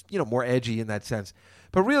Burnett, just, more edgy in that sense.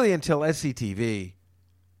 But really, until SCTV,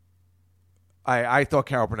 I thought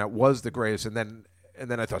Carol Burnett was the greatest, and then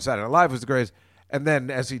I thought Saturday Night Live was the greatest, and then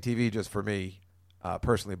SCTV just for me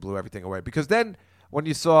personally blew everything away. Because then when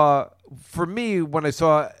I saw,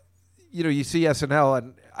 you see SNL,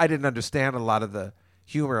 and I didn't understand a lot of the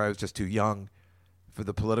humor. I was just too young for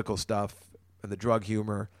the political stuff and the drug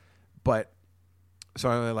humor, so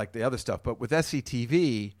I only liked the other stuff. But with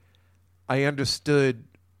SCTV, I understood,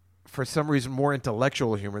 for some reason, more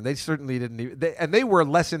intellectual humor. And they certainly didn't and they were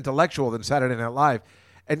less intellectual than Saturday Night Live.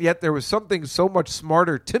 And yet there was something so much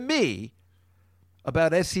smarter to me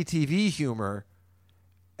about SCTV humor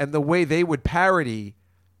and the way they would parody.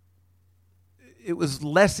 It was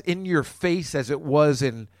less in your face as it was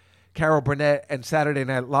in Carol Burnett and Saturday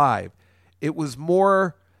Night Live. It was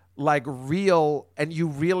more like real, and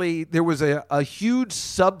there was a huge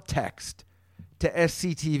subtext to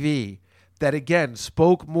SCTV that, again,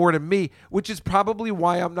 spoke more to me, which is probably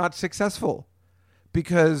why I'm not successful,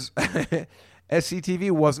 because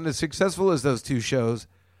SCTV wasn't as successful as those two shows,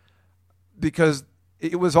 because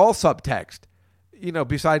it was all subtext,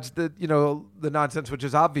 besides the nonsense, which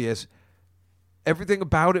is obvious. Everything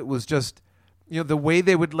about it was just, the way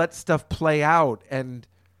they would let stuff play out, and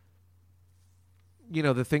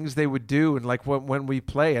the things they would do, and like when we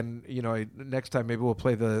play, and next time maybe we'll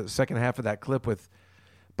play the second half of that clip with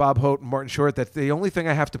Bob Hope and Martin Short. That's the only thing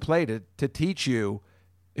I have to play to teach you,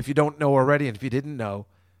 if you don't know already, and if you didn't know,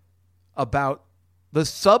 about the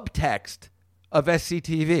subtext of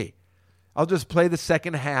SCTV. I'll just play the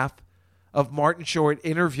second half of Martin Short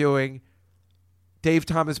interviewing Dave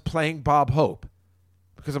Thomas playing Bob Hope,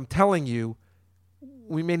 because I'm telling you,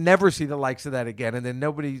 we may never see the likes of that again, and then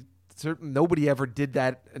nobody ever did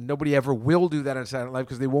that, and nobody ever will do that on Saturday Night Live,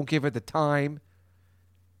 because they won't give it the time.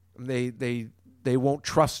 They won't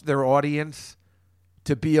trust their audience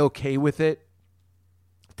to be okay with it.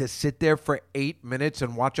 To sit there for 8 minutes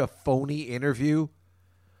and watch a phony interview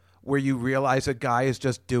where you realize two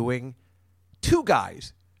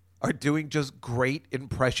guys are doing just great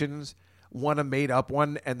impressions, one a made up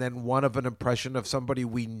one and then one of an impression of somebody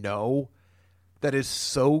we know, that is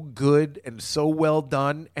so good and so well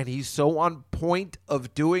done, and he's so on point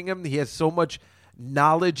of doing them. He has so much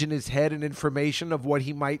knowledge in his head and information of what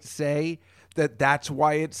he might say that's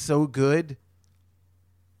why it's so good.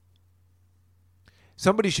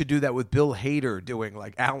 Somebody should do that with Bill Hader doing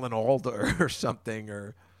like Alan Alda or something,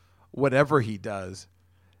 or whatever he does.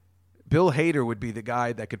 Bill Hader would be the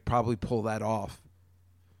guy that could probably pull that off.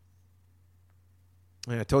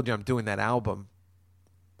 And I told you I'm doing that album.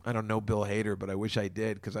 I don't know Bill Hader, but I wish I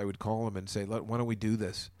did, because I would call him and say, why don't we do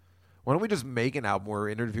this? Why don't we just make an album where we're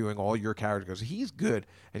interviewing all your characters? He's good.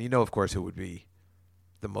 And of course, who would be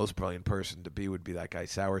the most brilliant person to be would be that guy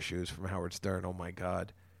Sour Shoes from Howard Stern. Oh, my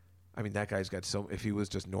God. I mean, that guy's got so. If he was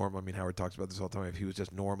just normal, I mean, Howard talks about this all the time. If he was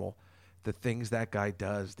just normal, the things that guy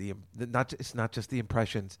does, it's not just the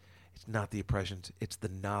impressions. It's not the impressions. It's the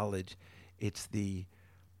knowledge. It's the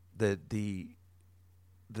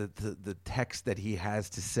text that he has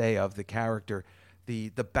to say of the character, the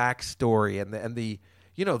backstory, and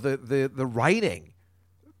the writing.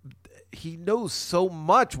 He knows so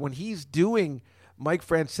much when he's doing Mike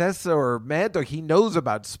Francesa or Mad Dog. He knows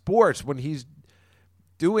about sports. When he's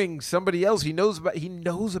doing somebody else, he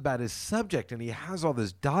knows about his subject, and he has all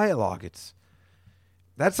this dialogue.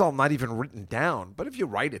 That's all not even written down. But if you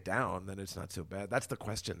write it down, then it's not so bad. That's the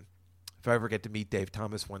question. If I ever get to meet Dave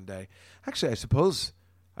Thomas one day, actually, I suppose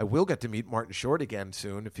I will get to meet Martin Short again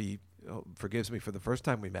soon if he forgives me for the first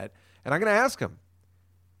time we met, and I'm going to ask him,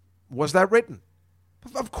 was that written?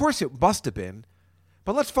 Of course it must have been,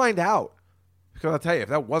 but let's find out. Because I'll tell you, if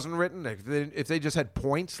that wasn't written, if they just had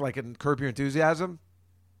points like in Curb Your Enthusiasm,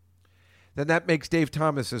 then that makes Dave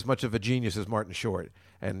Thomas as much of a genius as Martin Short.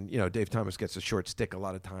 And, Dave Thomas gets a short stick a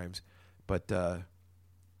lot of times. But,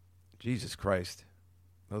 Jesus Christ,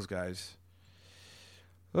 those guys,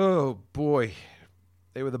 oh, boy,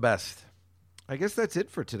 they were the best. I guess that's it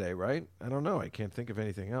for today, right? I don't know. I can't think of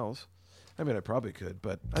anything else. I mean, I probably could,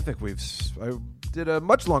 but I think I did a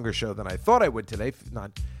much longer show than I thought I would today,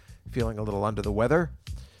 not feeling a little under the weather.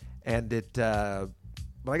 And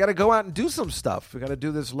but I got to go out and do some stuff. We got to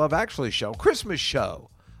do this Love Actually show, Christmas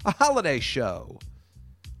show, a holiday show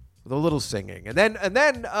with a little singing. And then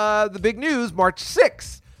the big news, March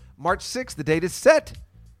 6th. March 6th, the date is set.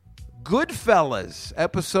 Goodfellas,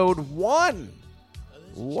 episode 1.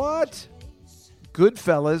 What?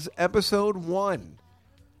 Goodfellas, episode 1.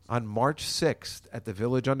 On March 6th at the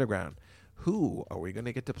Village Underground. Who are we going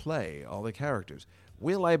to get to play all the characters?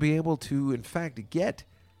 Will I be able to, in fact, get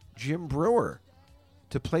Jim Breuer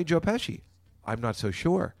to play Joe Pesci? I'm not so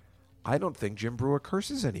sure. I don't think Jim Breuer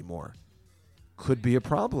curses anymore. Could be a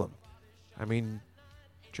problem. I mean,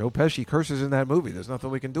 Joe Pesci curses in that movie. There's nothing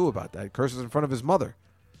we can do about that. He curses in front of his mother.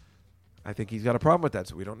 I think he's got a problem with that,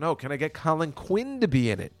 so we don't know. Can I get Colin Quinn to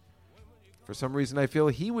be in it? For some reason, I feel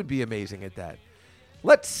he would be amazing at that.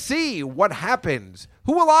 Let's see what happens.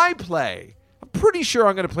 Who will I play? I'm pretty sure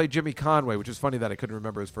I'm going to play Jimmy Conway, which is funny that I couldn't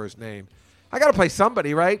remember his first name. I got to play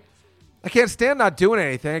somebody, right? I can't stand not doing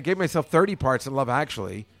anything. I gave myself 30 parts in Love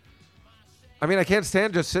Actually. I mean, I can't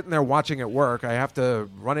stand just sitting there watching it work. I have to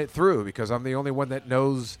run it through because I'm the only one that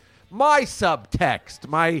knows my subtext,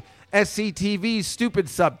 my SCTV stupid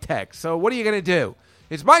subtext. So what are you going to do?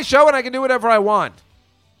 It's my show and I can do whatever I want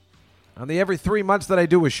on the every 3 months that I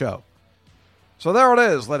do a show. So there it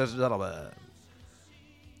is, ladies and gentlemen.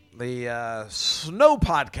 The Snow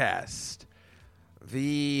Podcast.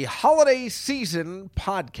 The Holiday Season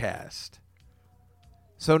Podcast.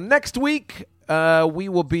 So next week, we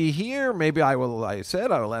will be here. Maybe I will ask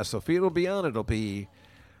Sophia will be on. It'll be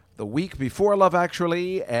the week before Love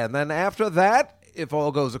Actually. And then after that, if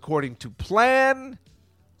all goes according to plan,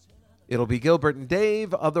 it'll be Gilbert and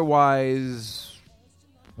Dave. Otherwise,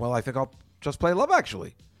 well, I think I'll just play Love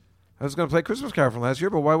Actually. I was going to play Christmas Carol from last year,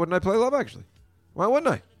 but why wouldn't I play Love Actually? Why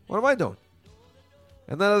wouldn't I? What am I doing?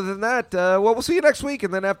 And then other than that, we'll see you next week.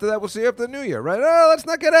 And then after that, we'll see you after the New Year, right? Let's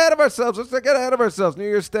not get ahead of ourselves. New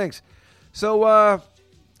Year stinks. So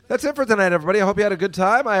that's it for tonight, everybody. I hope you had a good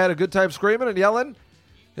time. I had a good time screaming and yelling.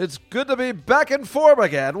 It's good to be back in form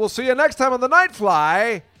again. We'll see you next time on The Night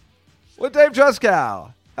Fly with Dave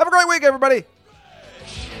Juskow. Have a great week, everybody.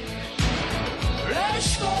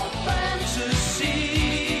 Let's go back.